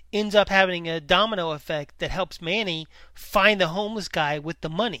people ends up having a domino effect that helps Manny find the homeless guy with the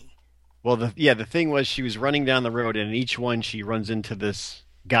money. Well, the thing was she was running down the road, and in each one she runs into this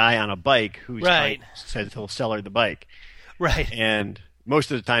guy on a bike who says he'll sell her the bike. Right. And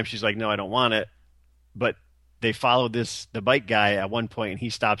most of the time she's like, no, I don't want it. But they follow the bike guy at one point, and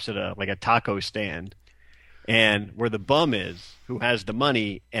he stops at a taco stand, and where the bum is, who has the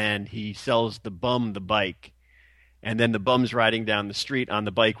money, and he sells the bum the bike, and then the bum's riding down the street on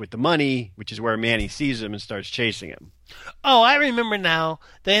the bike with the money, which is where Manny sees him and starts chasing him. Oh, I remember now.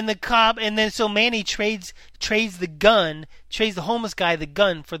 Then the cop, and then so Manny trades the homeless guy the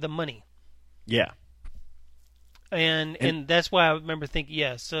gun for the money. Yeah. And that's why I remember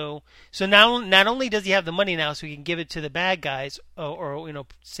thinking, so now not only does he have the money now so he can give it to the bad guys or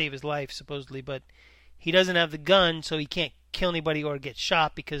save his life supposedly, but he doesn't have the gun so he can't kill anybody or get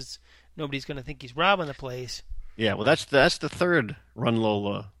shot because nobody's going to think he's robbing the place. Yeah, well that's the third Run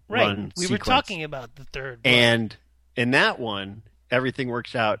Lola run we sequence. Were talking about the third. And in that one, everything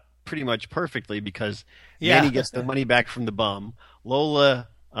works out pretty much perfectly because Manny gets the money back from the bum. Lola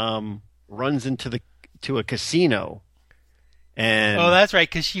runs into a casino, and that's right,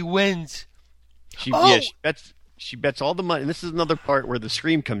 because she wins. She bets all the money. And this is another part where the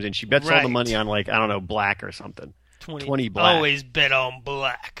scream comes in. She bets all the money on black or something. 20 black. Always bet on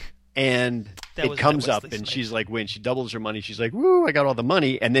black. And it comes up, and she's like, win. She doubles her money. She's like, woo, I got all the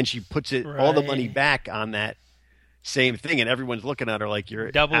money. And then she puts all the money back on that same thing, and everyone's looking at her like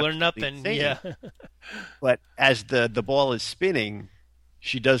you're double or nothing. Insane. Yeah. But as the ball is spinning,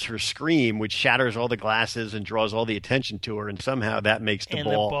 she does her scream, which shatters all the glasses and draws all the attention to her, and somehow that makes the ball.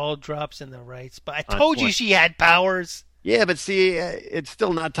 And the ball drops in the right spot. I told you she had powers. Yeah, but see, it's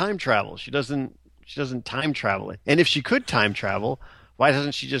still not time travel. She doesn't time travel it. And if she could time travel, why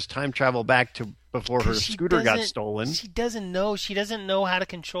doesn't she just time travel back to before her scooter got stolen? She doesn't know. She doesn't know how to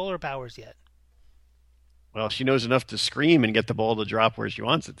control her powers yet. Well, she knows enough to scream and get the ball to drop where she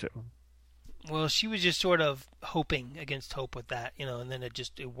wants it to. Well, she was just sort of hoping against hope with that, and then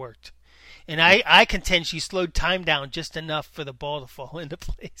it worked. And I contend she slowed time down just enough for the ball to fall into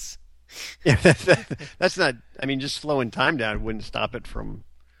place. Yeah, that's not. I mean, just slowing time down wouldn't stop it from.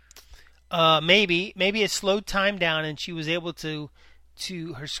 Maybe it slowed time down, and she was able to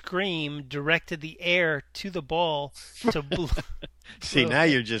her scream directed the air to the ball to. See, now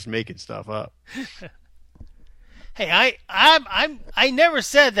you're just making stuff up. Hey, I never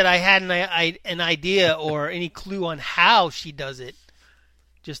said that I had an idea or any clue on how she does it,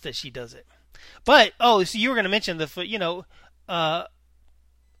 just that she does it. But so you were going to mention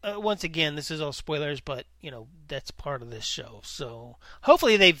once again, this is all spoilers, but that's part of this show. So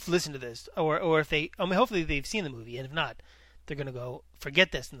hopefully they've listened to this, or if hopefully they've seen the movie, and if not, they're going to go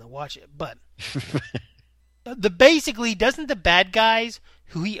forget this and they'll watch it. But basically, doesn't the bad guys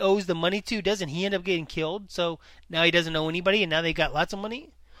who he owes the money to, doesn't he end up getting killed? So now he doesn't owe anybody, and now they got lots of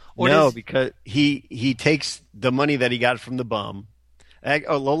money. Or no, does, because he takes the money that he got from the bum.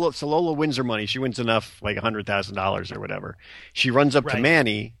 Lola wins her money. She wins enough, like $100,000 or whatever. She runs up to Right.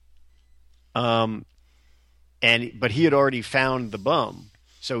 Manny, but he had already found the bum,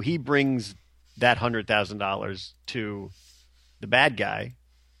 so he brings that $100,000 to the bad guy,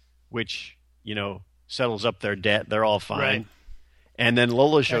 which settles up their debt. They're all fine. Right. And then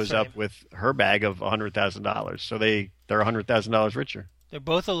Lola shows right. up with her bag of $100,000, so they're $100,000 richer. they're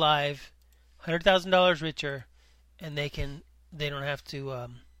both alive, $100,000 richer, and they don't have to,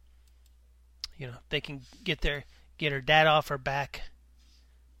 they can get her dad off her back.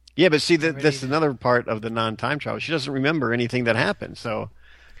 Yeah, but see, Ready that's to- another part of the non-time travel. She doesn't remember anything that happened, so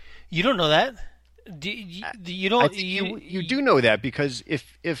You don't know that. You don't. I think you do know that, because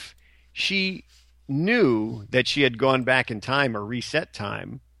if she knew that she had gone back in time or reset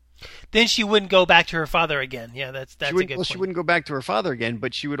time, Then she wouldn't go back to her father again. Yeah, that's a good point. she wouldn't go back to her father again,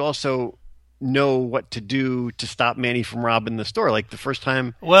 but she would also know what to do to stop Manny from robbing the store. Like the first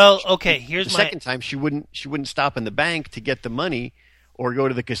time, Well, okay. Here's the my second time she wouldn't stop in the bank to get the money or go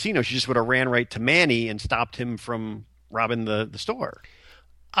to the casino. She just would have ran right to Manny and stopped him from robbing the store.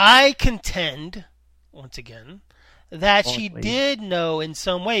 I contend, once again, that she Only. did know in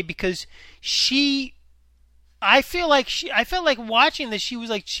some way, because I felt like watching this, she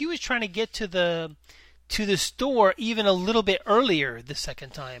was trying to get to the store even a little bit earlier the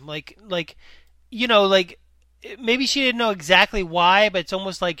second time. Like maybe she didn't know exactly why, but it's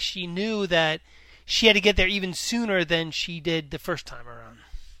almost like she knew that she had to get there even sooner than she did the first time around.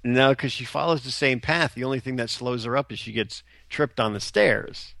 No, because she follows the same path. The only thing that slows her up is she gets tripped on the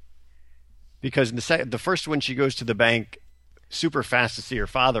stairs. Because in the first one, she goes to the bank super fast to see her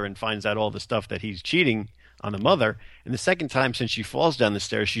father and finds out all the stuff that he's cheating on the mother. And the second time, since she falls down the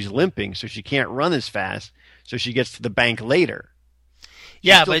stairs, she's limping, so she can't run as fast. So she gets to the bank later.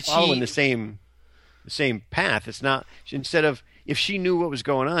 Yeah, Still but following the same path. It's not, instead of, if she knew what was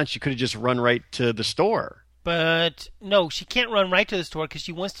going on, she could have just run right to the store. But no, she can't run right to the store because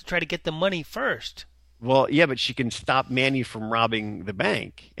she wants to try to get the money first. Well, yeah, but she can stop Manny from robbing the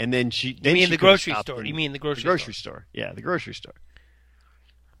bank, and then she. You mean she the could have grocery stopped store? him. You mean the grocery grocery store? Yeah, the grocery store.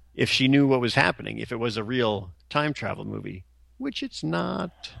 If she knew what was happening, if it was a real time travel movie, which it's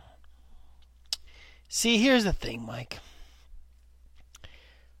not. See, here's the thing, Mike.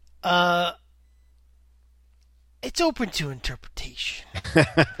 It's open to interpretation.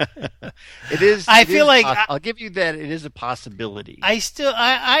 It is. I it feel is like I'll give you that. It is a possibility. I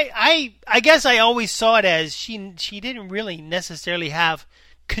guess I always saw it as she didn't really necessarily have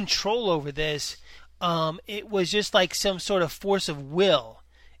control over this. It was just like some sort of force of will.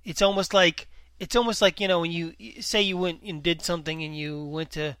 It's almost like when you say you went and did something and you went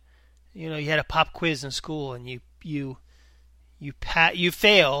to, you had a pop quiz in school and you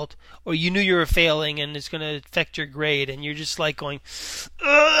failed, or you knew you were failing and it's going to affect your grade, and you're just like going,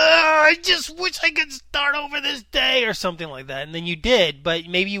 I just wish I could start over this day or something like that. And then you did, but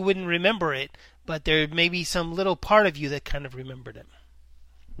maybe you wouldn't remember it, but there may be some little part of you that kind of remembered it.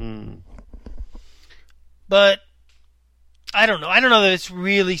 But I don't know. I don't know that it's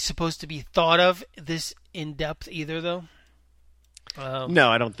really supposed to be thought of this in depth either, though. No,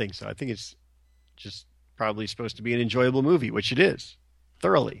 I don't think so. I think it's just probably supposed to be an enjoyable movie, which it is,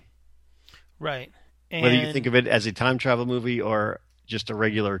 thoroughly. Right. And Whether you think of it as a time travel movie or just a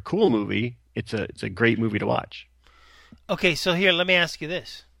regular cool movie, it's a great movie to watch. Okay, so here, let me ask you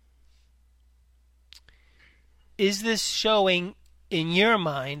this. Is this showing, in your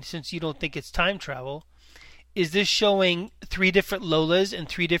mind, since you don't think it's time travel, is this showing 3 different Lolas in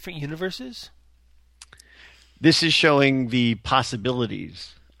 3 different universes? This is showing the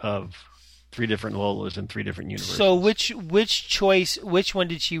possibilities of 3 different Lolas in 3 different universes. So which one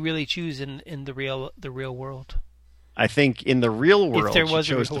did she really choose in the real world? I think in the real world, there she was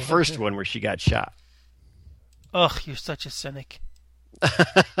a chose real the world. first one where she got shot. Ugh, you're such a cynic.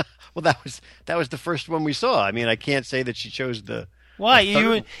 Well, that was the first one we saw. I mean, I can't say that she chose the. Why? the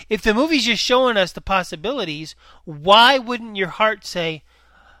third If the movie's just showing us the possibilities, why wouldn't your heart say,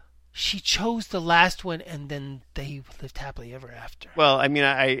 she chose the last one and then they lived happily ever after? Well, I mean,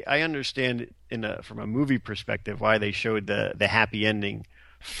 I understand from a movie perspective why they showed the happy ending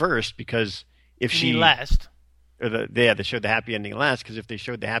first, because if You mean last. or they showed the happy ending last, because if they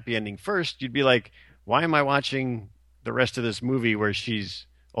showed the happy ending first, you'd be like, why am I watching the rest of this movie where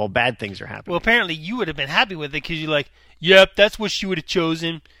all bad things are happening? Well, apparently you would have been happy with it because you're like, yep, that's what she would have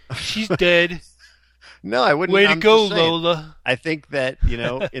chosen. She's dead. No, I wouldn't. Way to I'm go, just saying. Lola. I think that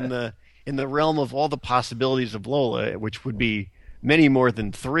in the realm of all the possibilities of Lola, which would be many more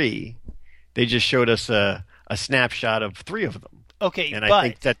than 3, they just showed us a snapshot of 3 of them. Okay, And but I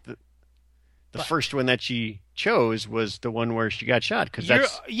think that the but- first one that she chose was the one where she got shot because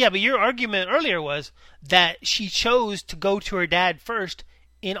that's but your argument earlier was that she chose to go to her dad first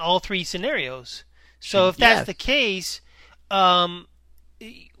in all three scenarios. So if that's yes. the case,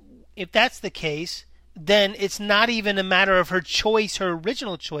 then it's not even a matter of her choice, her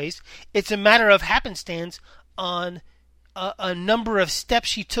original choice. It's a matter of happenstance on a number of steps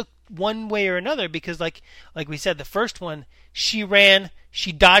she took one way or another. Because, like we said, the first one, she ran,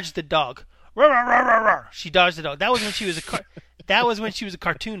 she dodged the dog. Rawr, rawr, rawr, rawr, rawr. She dodged the dog. That was when she was that was when she was a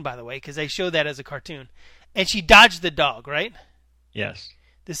cartoon, by the way, because they showed that as a cartoon. And she dodged the dog, right? yes.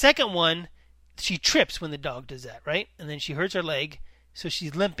 The second one, she trips when the dog does that, right? And then she hurts her leg, so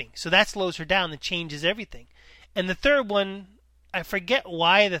she's limping. So that slows her down and changes everything. And the third one, I forget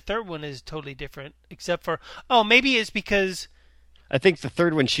why the third one is totally different, except for, maybe it's because... I think the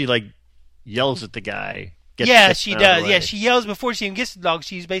third one she like yells at the guy. Yeah, she does. Yeah, she yells before she even gets to the dog.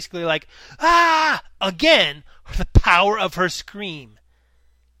 She's basically like, ah! Again, the power of her scream.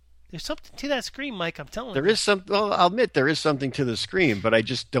 There's something to that scream, Mike, I'm telling you. There is some. Well, I'll admit there is something to the scream, but I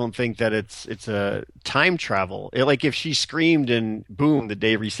just don't think that it's a time travel. Like if she screamed and boom, the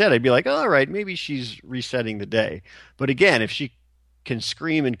day reset, I'd be like, all right, maybe she's resetting the day. But again, if she can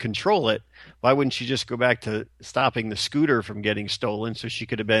scream and control it, why wouldn't she just go back to stopping the scooter from getting stolen so she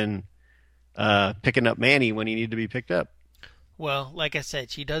could have been picking up Manny when he needed to be picked up? Well, like I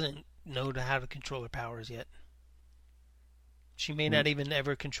said, she doesn't know how to control her powers yet. She may not even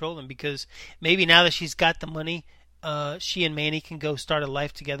ever control them because maybe now that she's got the money, she and Manny can go start a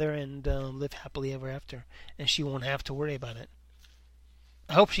life together and live happily ever after, and she won't have to worry about it.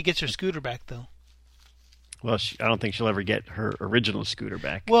 I hope she gets her scooter back, though. Well, I don't think she'll ever get her original scooter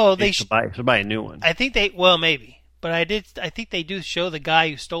back. Well, she'll buy a new one. I think maybe, but I think they do show the guy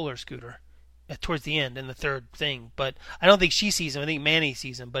who stole her scooter towards the end in the third thing. But I don't think she sees him. I think Manny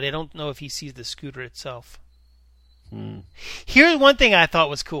sees him, but I don't know if he sees the scooter itself. Here's one thing I thought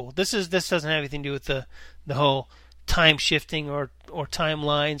was cool. This doesn't have anything to do with the whole time shifting or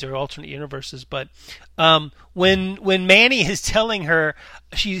timelines or alternate universes, but when Manny is telling her,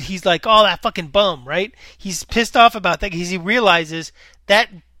 he's like, oh, that fucking bum, right? He's pissed off about that because he realizes that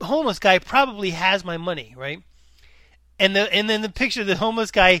homeless guy probably has my money, right? And then the picture of the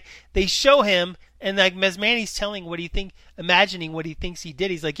homeless guy, they show him, and like as Manny's imagining what he thinks he did,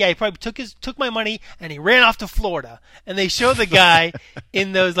 he's like, yeah, he probably took my money and he ran off to Florida. And they show the guy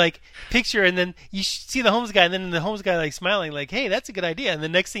in those like picture, and then you see the homeless guy, and then the homeless guy like smiling, like, hey, that's a good idea. And the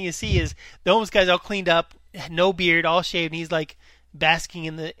next thing you see is the homeless guy's all cleaned up, no beard, all shaved, and he's like basking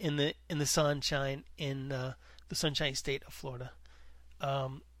in the sunshine in the Sunshine State of Florida.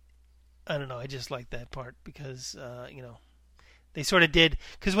 I don't know. I just like that part because they sort of did,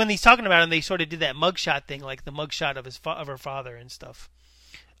 because when he's talking about him, they sort of did that mugshot thing, like the mugshot of her father and stuff.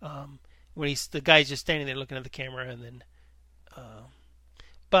 When the guy's just standing there looking at the camera, and then,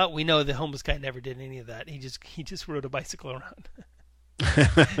 but we know the homeless guy never did any of that. He just rode a bicycle around.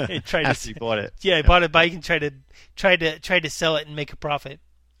 And After he bought it. Yeah, he bought a bike and tried to sell it and make a profit.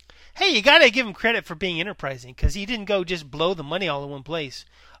 Hey, you got to give him credit for being enterprising, because he didn't go just blow the money all in one place.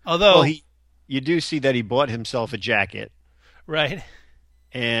 Although you do see that he bought himself a jacket. Right.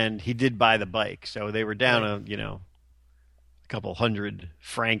 And he did buy the bike. So they were down a couple hundred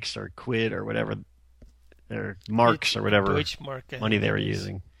francs or quid or whatever, their marks or whatever Deutschmark, money they were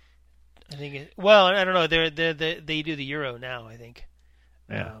using. I think I don't know. They do the euro now, I think.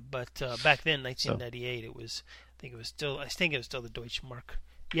 Yeah. But back then, 1998, it was. I think it was still the Deutschmark.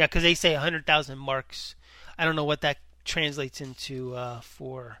 Yeah, because they say 100,000 marks. I don't know what that translates into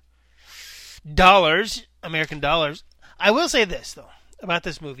for dollars, American dollars. I will say this though about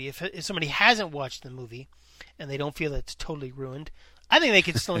this movie: if somebody hasn't watched the movie and they don't feel it's totally ruined, I think they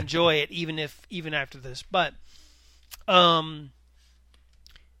can still enjoy it even after this. But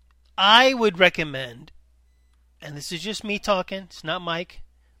I would recommend, and this is just me talking. It's not Mike.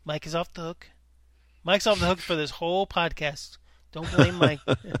 Mike is off the hook. Mike's off the hook for this whole podcast. Don't blame Mike.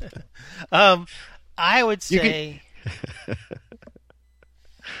 I would say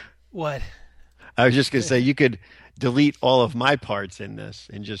what? I was just going to say you could delete all of my parts in this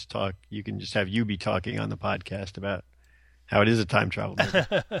and just talk. You can just have you be talking on the podcast about how it is a time travel movie.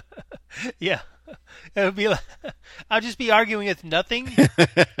 Yeah, it would be like, I'll just be arguing with nothing,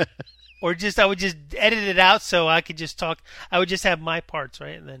 or I would just edit it out so I could just talk. I would just have my parts,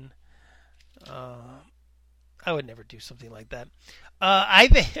 right, and then I would never do something like that. I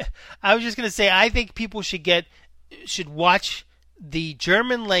was just gonna say I think people should watch the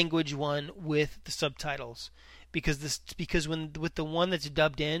German language one with the subtitles, because with the one that's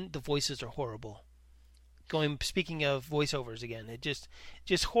dubbed in, the voices are horrible. Speaking of voiceovers again, it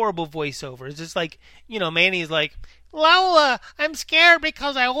just horrible voiceover. It's just like, Manny's like, Lola, I'm scared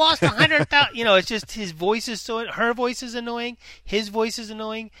because I lost 100,000. It's just his voice is her voice is annoying. His voice is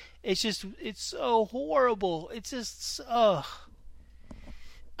annoying. It's so horrible. It's just, ugh.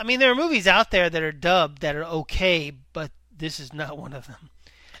 I mean, there are movies out there that are dubbed that are okay, but this is not one of them.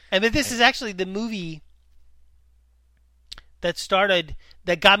 And but this is actually the movie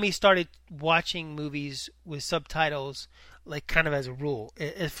that got me started watching movies with subtitles, like kind of as a rule.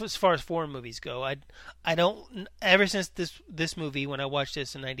 As far as foreign movies go, I don't. Ever since this movie, when I watched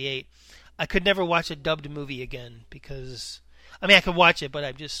this in '98, I could never watch a dubbed movie again because, I mean, I could watch it, but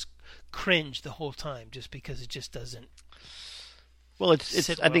I just cringe the whole time just because it just doesn't. Well, I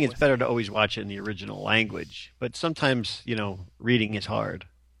think it's better to always watch it in the original language, but sometimes reading is hard.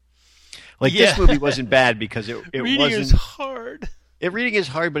 Like this movie wasn't bad because it reading wasn't. Is hard. Reading is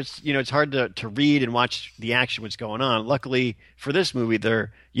hard, but it's hard to read and watch the action, what's going on. Luckily for this movie, the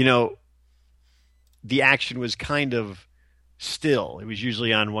action was kind of still. It was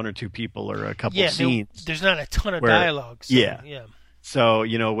usually on one or two people or a couple scenes. There's not a ton of dialogue. So, yeah. So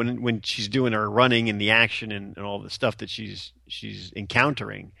when she's doing her running and the action and all the stuff that she's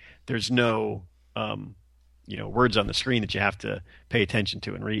encountering, there's no words on the screen that you have to pay attention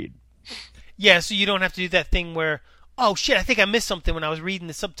to and read. Yeah, so you don't have to do that thing where, oh shit, I think I missed something when I was reading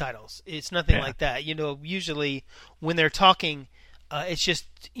the subtitles. It's nothing like that. Usually when they're talking, it's just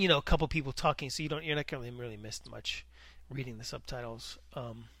a couple people talking, so you're not going to really miss much reading the subtitles.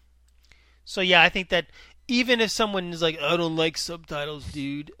 So yeah, I think that even if someone is like, I don't like subtitles,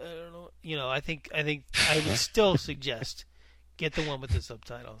 dude, I don't know, I think I would still suggest get the one with the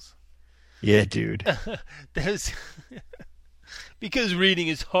subtitles. Yeah, dude. Because reading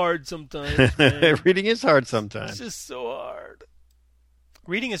is hard sometimes. Reading is hard sometimes. It's just so hard.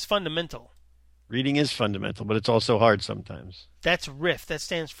 Reading is fundamental. Reading is fundamental, but it's also hard sometimes. That's RIF. That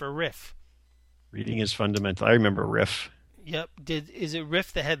stands for RIF. Reading is fundamental. I remember RIF. Yep. Is it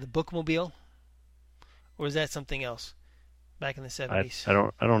RIF that had the bookmobile? Or is that something else back in the 70s? I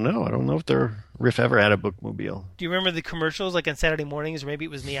don't know. I don't know if RIF ever had a bookmobile. Do you remember the commercials like on Saturday mornings, or maybe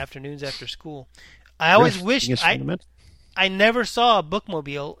it was in the afternoons after school? I always wished I never saw a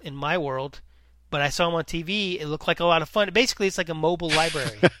bookmobile in my world, but I saw them on TV. It looked like a lot of fun. Basically, it's like a mobile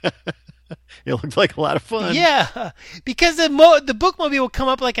library. It looked like a lot of fun. Yeah, because the bookmobile would come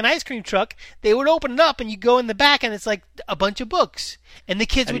up like an ice cream truck. They would open it up, and you go in the back, and it's like a bunch of books. And the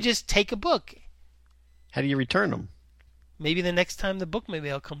kids would just take a book. How do you return them? Maybe the next time the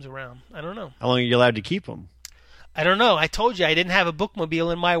bookmobile comes around. I don't know. How long are you allowed to keep them? I don't know. I told you I didn't have a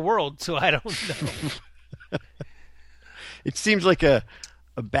bookmobile in my world, so I don't know. It seems like a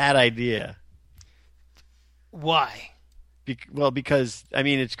bad idea. Why? Because, I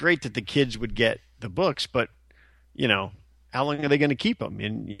mean, it's great that the kids would get the books, but, how long are they going to keep them?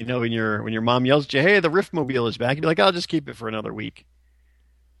 And, when your mom yells at you, hey, the Riffmobile is back, you'd be like, I'll just keep it for another week.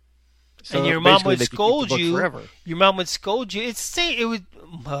 So and your mom would scold you. Forever. Your mom would scold you.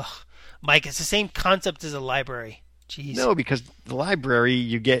 Mike, it's the same concept as a library. Jeez. No, because the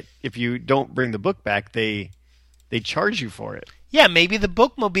library, if you don't bring the book back, they charge you for it. Yeah, maybe the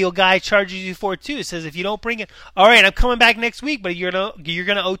bookmobile guy charges you for it too. It says if you don't bring it, all right, I'm coming back next week, but you're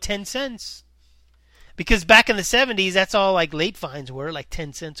gonna owe 10 cents. Because back in the 70s, that's all like late fines were, like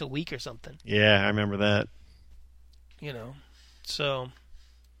 10 cents a week or something. Yeah, I remember that. So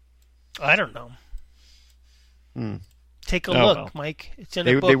I don't know. Take a Oh, look, well. Mike. It's in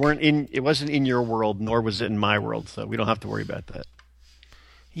a book. They weren't in. It wasn't in your world, nor was it in my world, so we don't have to worry about that.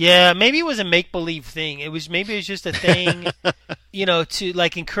 Yeah, maybe it was a make-believe thing. Maybe it was just a thing, to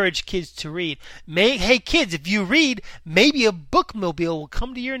like encourage kids to read. Hey kids, if you read, maybe a bookmobile will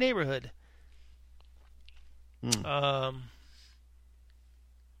come to your neighborhood. I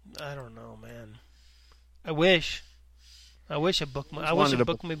don't know, man. I wish a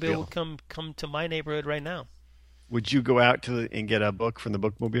bookmobile would come to my neighborhood right now. Would you go out and get a book from the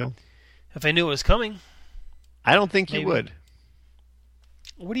bookmobile? If I knew it was coming. I don't think Maybe. you would.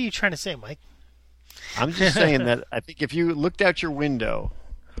 What are you trying to say, Mike? I'm just saying that I think if you looked out your window,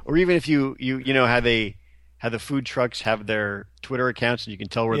 or even if you know how the food trucks have their Twitter accounts and you can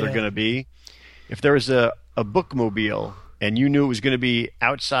tell where they're going to be. If there was a bookmobile and you knew it was going to be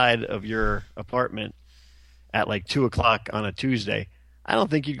outside of your apartment at like 2:00 on a Tuesday, I don't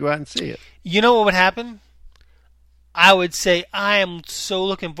think you'd go out and see it. You know what would happen? I would say, I am so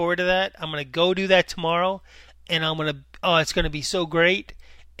looking forward to that. I'm going to go do that tomorrow, and it's going to be so great.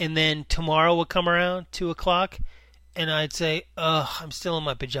 And then tomorrow will come around, 2:00, and I'd say, I'm still in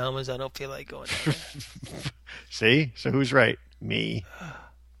my pajamas. I don't feel like going out there. See? So who's right? Me.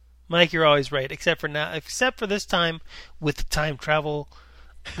 Mike, you're always right, except for now. Except for this time with the time travel,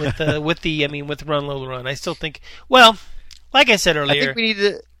 with with Run Lola Run. I still think. Well, like I said earlier, I think we need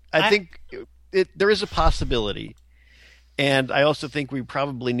to. I think there is a possibility, and I also think we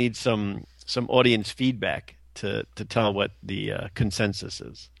probably need some audience feedback to tell what the consensus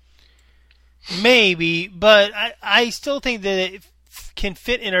is. Maybe, but I still think that it can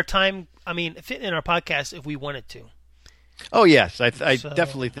fit in our time. I mean, fit in our podcast if we wanted to. Oh yes, I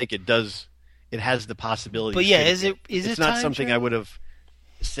definitely think it does. It has the possibility. But yeah, is it it's not something travel? I would have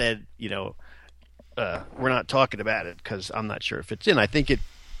said. We're not talking about it because I'm not sure if it's in. I think it.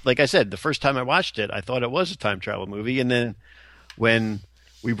 Like I said, the first time I watched it, I thought it was a time travel movie, and then when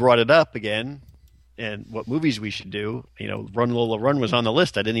we brought it up again, and what movies we should do, Run Lola Run was on the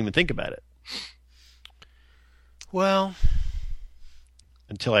list. I didn't even think about it. Well,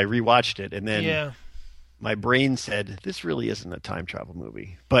 until I rewatched it, and then yeah. My brain said, this really isn't a time travel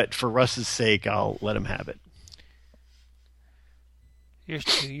movie. But for Russ's sake, I'll let him have it.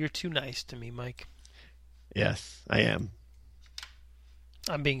 You're too nice to me, Mike. Yes, I am.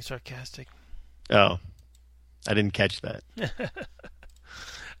 I'm being sarcastic. Oh, I didn't catch that.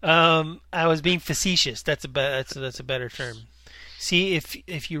 I was being facetious. That's a better term. See,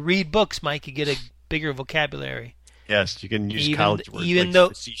 if you read books, Mike, you get a bigger vocabulary. Yes, you can use college words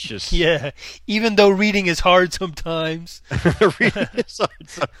facetious. Yeah, even though reading is hard sometimes. Reading is hard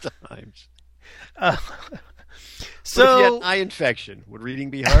sometimes. So, if you had an eye infection, would reading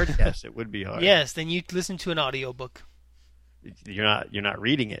be hard? Yes, it would be hard. Yes, then you listen to an audiobook. You're not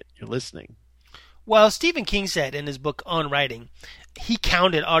reading it. You're listening. Well, Stephen King said in his book On Writing, he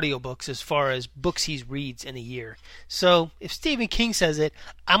counted audiobooks as far as books he reads in a year. So if Stephen King says it,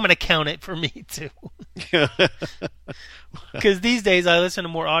 I'm going to count it for me too. Because these days I listen to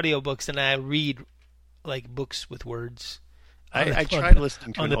more audiobooks than I read like books with words. I tried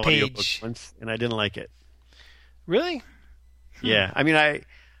listening to an audiobook once, and I didn't like it. Really? Yeah. I mean, I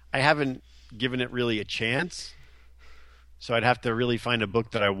haven't given it really a chance. So I'd have to really find a book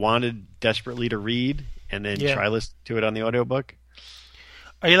that I wanted desperately to read and then try listening to it on the audiobook.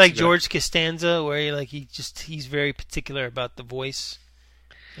 Are you like George Costanza, where he's very particular about the voice?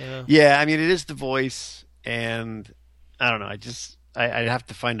 Yeah, I mean, it is the voice, and I don't know. I'd have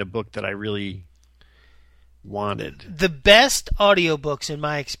to find a book that I really wanted. The best audiobooks, in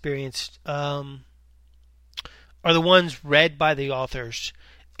my experience, are the ones read by the authors,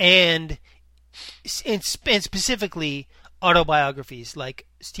 and specifically autobiographies like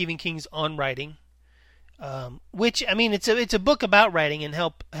Stephen King's On Writing, which, I mean, it's a book about writing and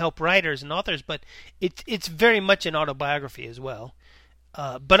help writers and authors, but it's very much an autobiography as well.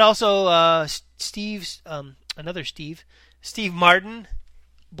 But also Steve Martin,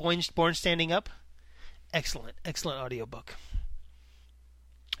 Born Standing Up, excellent audiobook.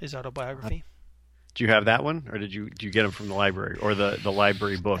 His autobiography. Do you have that one, or did you get them from the library or the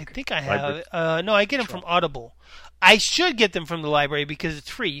library book? I think I have. No, I get them from Audible. I should get them from the library because it's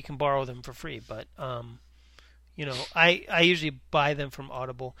free. You can borrow them for free. But I usually buy them from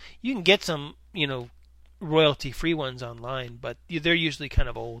Audible. You can get some royalty-free ones online, but they're usually kind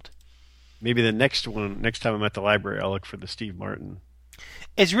of old. Maybe the next time I'm at the library, I'll look for the Steve Martin.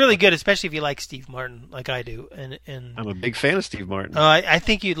 It's really good, especially if you like Steve Martin, like I do. And I'm a big fan of Steve Martin. I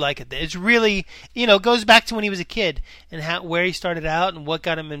think you'd like it. It's really, goes back to when he was a kid and where he started out and what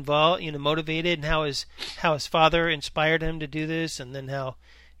got him involved, motivated, and how his father inspired him to do this, and then how,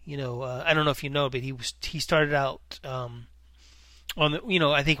 I don't know if you know, but he started out on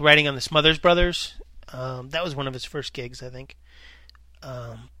the, I think writing on the Smothers Brothers. That was one of his first gigs, I think.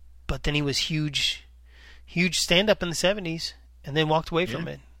 But then he was huge stand-up in the 70s. And then walked away from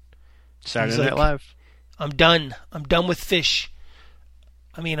it. Saturday Night Live. I'm done. I'm done with fish.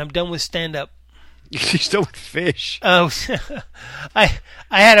 I mean, I'm done with stand-up. He's done with fish. Oh, I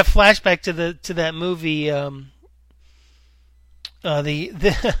had a flashback to that movie.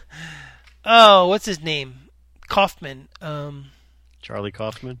 What's his name? Kaufman. Charlie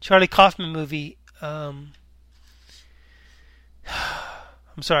Kaufman. Charlie Kaufman movie. I'm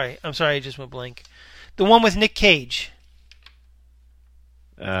sorry. I just went blank. The one with Nick Cage.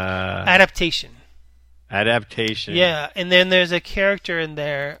 Adaptation. Yeah, and then there's a character in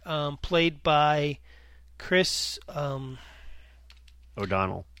there played by Chris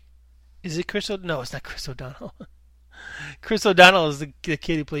O'Donnell. Is it Chris? No, it's not Chris O'Donnell. Chris O'Donnell is the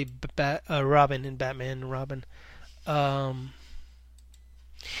kid who played Robin in Batman and Robin.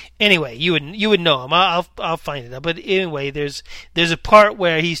 Anyway, you would know him. I'll find it out. But anyway, there's a part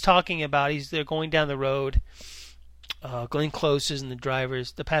where he's talking about they're going down the road. Glenn Close and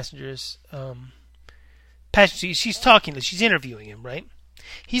the passengers. She's talking. She's interviewing him, right?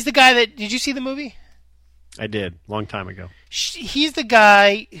 He's the guy that. Did you see the movie? I did, long time ago. He's the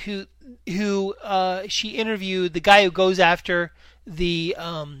guy who she interviewed. The guy who goes after the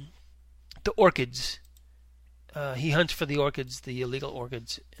orchids. He hunts for the orchids, the illegal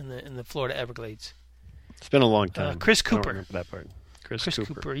orchids in the Florida Everglades. It's been a long time. Chris I don't Cooper. remember that part. Chris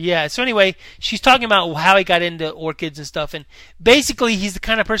Cooper. Yeah. So anyway, she's talking about how he got into orchids and stuff, and basically he's the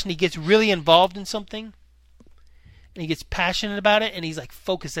kind of person he gets really involved in something, and he gets passionate about it, and he's like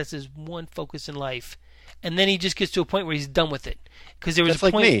focused. That's his one focus in life, and then he just gets to a point where he's done with it. Because there was Just a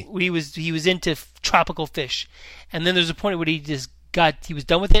like point me. where he was into tropical fish, and then there's a point where he was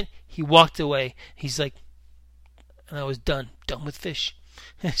done with it. He walked away. He's like, and I was done with fish.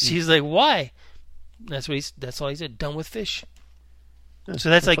 She's like, why? That's all he said. Done with fish.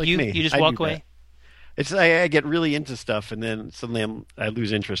 So that's like you. me. You just I walk do away. that. I get really into stuff, and then suddenly I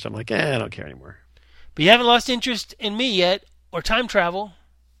lose interest. I'm like, I don't care anymore. But you haven't lost interest in me yet, or time travel.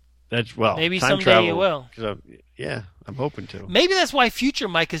 That's Maybe time someday travel, you will. 'cause I'm hoping to. Maybe that's why Future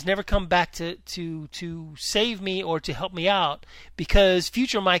Mike has never come back to save me or to help me out, because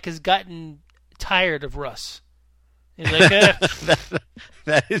Future Mike has gotten tired of Russ. He's like,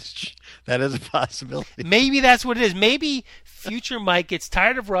 that is a possibility. maybe that's what it is. Maybe Future Mike gets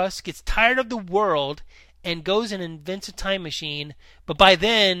tired of Russ, gets tired of the world, and goes and invents a time machine. But by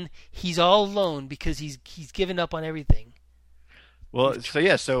then, he's all alone because he's given up on everything. Well,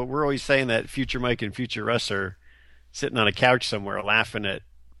 so we're always saying that Future Mike and Future Russ are sitting on a couch somewhere laughing at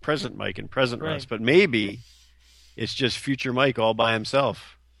present Mike and present Right. Russ, but maybe it's just Future Mike all by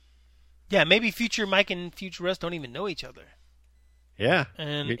himself. Yeah, maybe Future Mike and Future Russ don't even know each other. Yeah.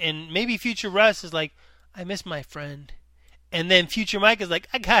 And maybe Future Russ is like, I miss my friend. And then Future Mike is like,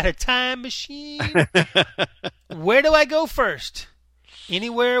 I got a time machine. Where do I go first?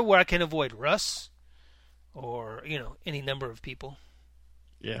 Anywhere where I can avoid Russ or, any number of people.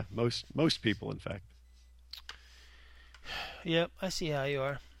 Yeah, most people, in fact. Yep, I see how you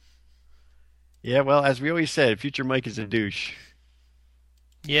are. Yeah, well, as we always said, Future Mike is a douche.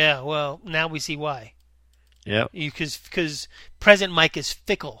 Yeah, well, now we see why. Yep. Because present Mike is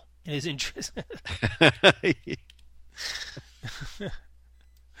fickle in his interest.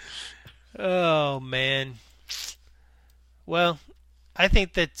 Oh, man. Well, I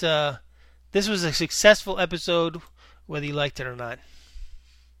think that this was a successful episode, whether you liked it or not.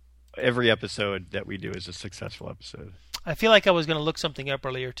 Every episode that we do is a successful episode. I feel like I was going to look something up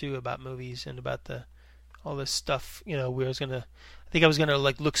earlier, too, about movies and about all this stuff. I think I was going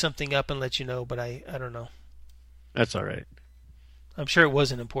to look something up and let you know, but I don't know. That's all right. I'm sure it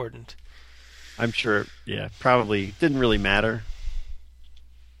wasn't important. I'm sure, yeah, probably didn't really matter.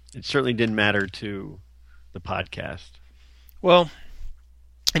 It certainly didn't matter to the podcast. Well,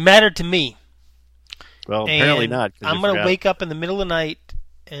 it mattered to me. Well, apparently And not. 'cause I'm you going to forgot. wake up in the middle of the night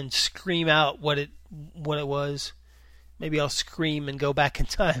and scream out what it was. Maybe I'll scream and go back in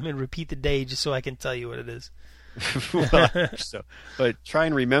time and repeat the day just so I can tell you what it is. Well, I hope so. But try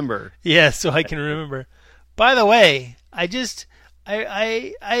and remember. Yeah, so I can remember. By the way, I've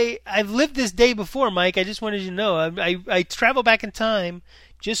lived this day before, Mike. I just wanted you to know. I travel back in time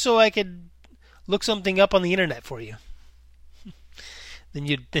just so I could look something up on the internet for you. Then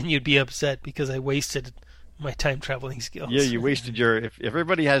you'd be upset because I wasted my time traveling skills. Yeah, you wasted your. If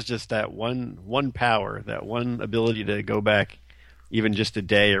everybody has just that one power, that one ability to go back, even just a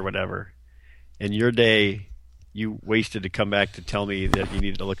day or whatever, and your day you wasted to come back to tell me that you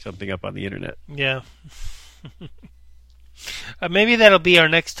needed to look something up on the internet. Yeah. Maybe that'll be our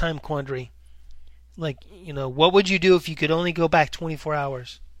next time quandary. Like, what would you do if you could only go back 24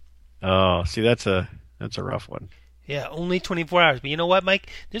 hours? Oh, see, that's a rough one. Yeah, only 24 hours. But you know what, Mike?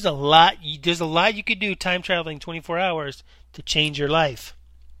 There's a lot you could do time traveling 24 hours to change your life.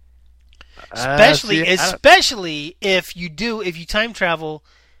 Especially if you time travel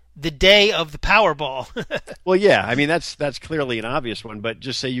the day of the Powerball. Well, yeah, I mean that's clearly an obvious one, but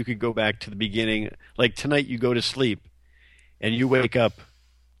just say you could go back to the beginning. Like tonight, you go to sleep, and you wake up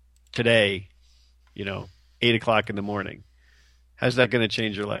today, 8:00 in the morning. How's that going to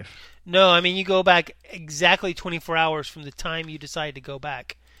change your life? No, I mean you go back exactly 24 hours from the time you decide to go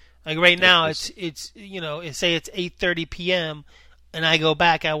back. Like right now, it's say it's 8:30 p.m. and I go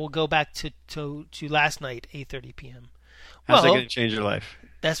back. I will go back to last night, 8:30 p.m. How's that going to change your life?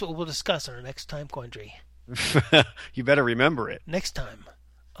 That's what we'll discuss on our next time quandary. You better remember it. Next time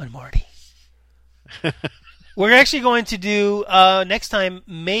on Marty. We're actually going to do next time,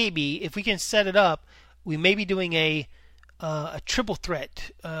 maybe if we can set it up, we may be doing a triple threat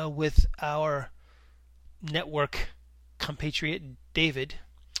with our network compatriot David,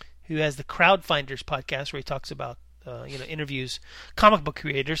 who has the Crowdfinders podcast where he talks about interviews comic book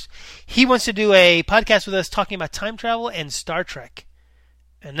creators. He wants to do a podcast with us talking about time travel and Star Trek.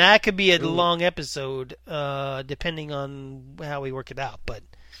 And that could be a long episode, depending on how we work it out. But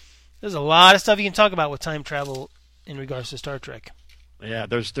there's a lot of stuff you can talk about with time travel in regards to Star Trek. Yeah,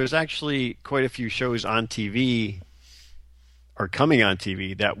 there's actually quite a few shows on TV or coming on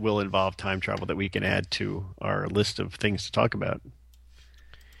TV that will involve time travel that we can add to our list of things to talk about.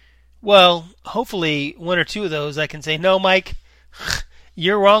 Well, hopefully one or two of those I can say, no, Mike,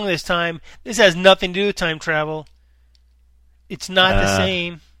 you're wrong this time. This has nothing to do with time travel. It's not the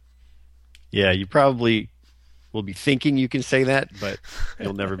same. Yeah, you probably will be thinking you can say that, but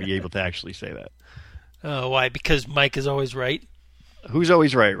you'll never be able to actually say that. Oh, why? Because Mike is always right? Who's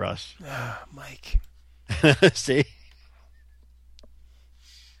always right, Russ? Mike. See?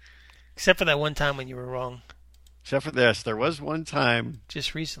 Except for that one time when you were wrong. Except for this. There was one time.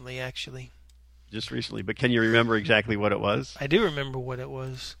 Just recently, actually. Just recently. But can you remember exactly what it was? I do remember what it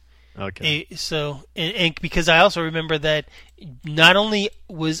was. Okay. And because I also remember that not only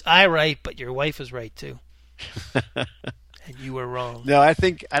was I right, but your wife was right too. And you were wrong. No, I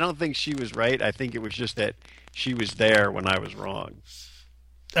don't think she was right. I think it was just that she was there when I was wrong.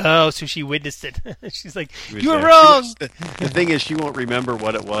 Oh, so she witnessed it. She's like, you were there. wrong. The thing is, she won't remember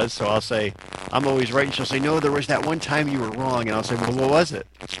what it was, so I'll say, I'm always right. And she'll say, no, there was that one time you were wrong. And I'll say, well, what was it?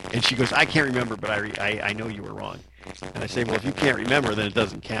 And she goes, I can't remember, but I know you were wrong. And I say, well, if you can't remember, then it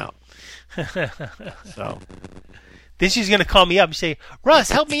doesn't count. So then she's going to call me up and say,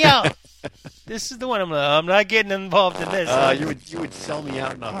 Russ, help me out. This is the one I'm not getting involved in this. You would sell me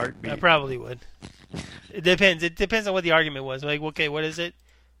out in a heartbeat. I probably would. It depends. It depends on what the argument was. Like, okay, what is it?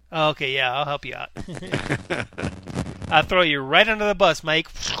 Oh, okay, yeah, I'll help you out. I'll throw you right under the bus, Mike.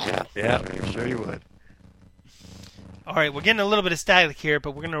 Yeah, I'm sure you would. All right, we're getting a little bit of static here,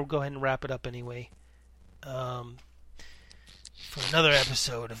 but we're going to go ahead and wrap it up anyway. For another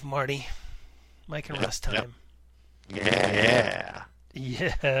episode of Marty, Mike and Russ time. Yep.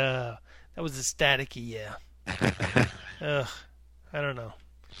 Yeah. That was a staticky yeah. Ugh, I don't know.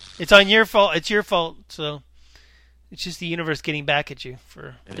 It's on your fault. It's your fault, so... It's just the universe getting back at you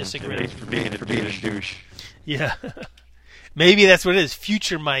for disagreeing. For being a douche. Yeah. Maybe that's what it is.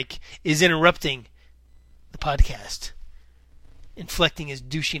 Future Mike is interrupting the podcast, inflecting his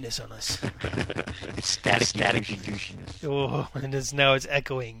douchiness on us. It's static douchiness. Oh, and now it's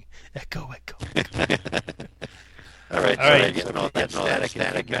echoing. Echo. All right. Getting all that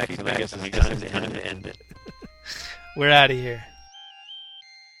static back, and I guess it's time to end it. We're out of here.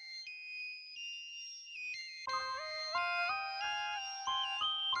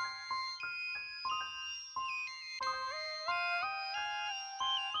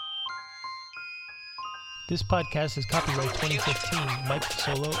 This podcast is copyright 2015, Mike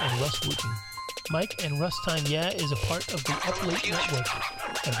Solo and Russ Wooten. Mike and Russ Time Yeah is a part of the Up Late Network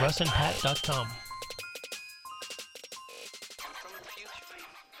at russandpat.com.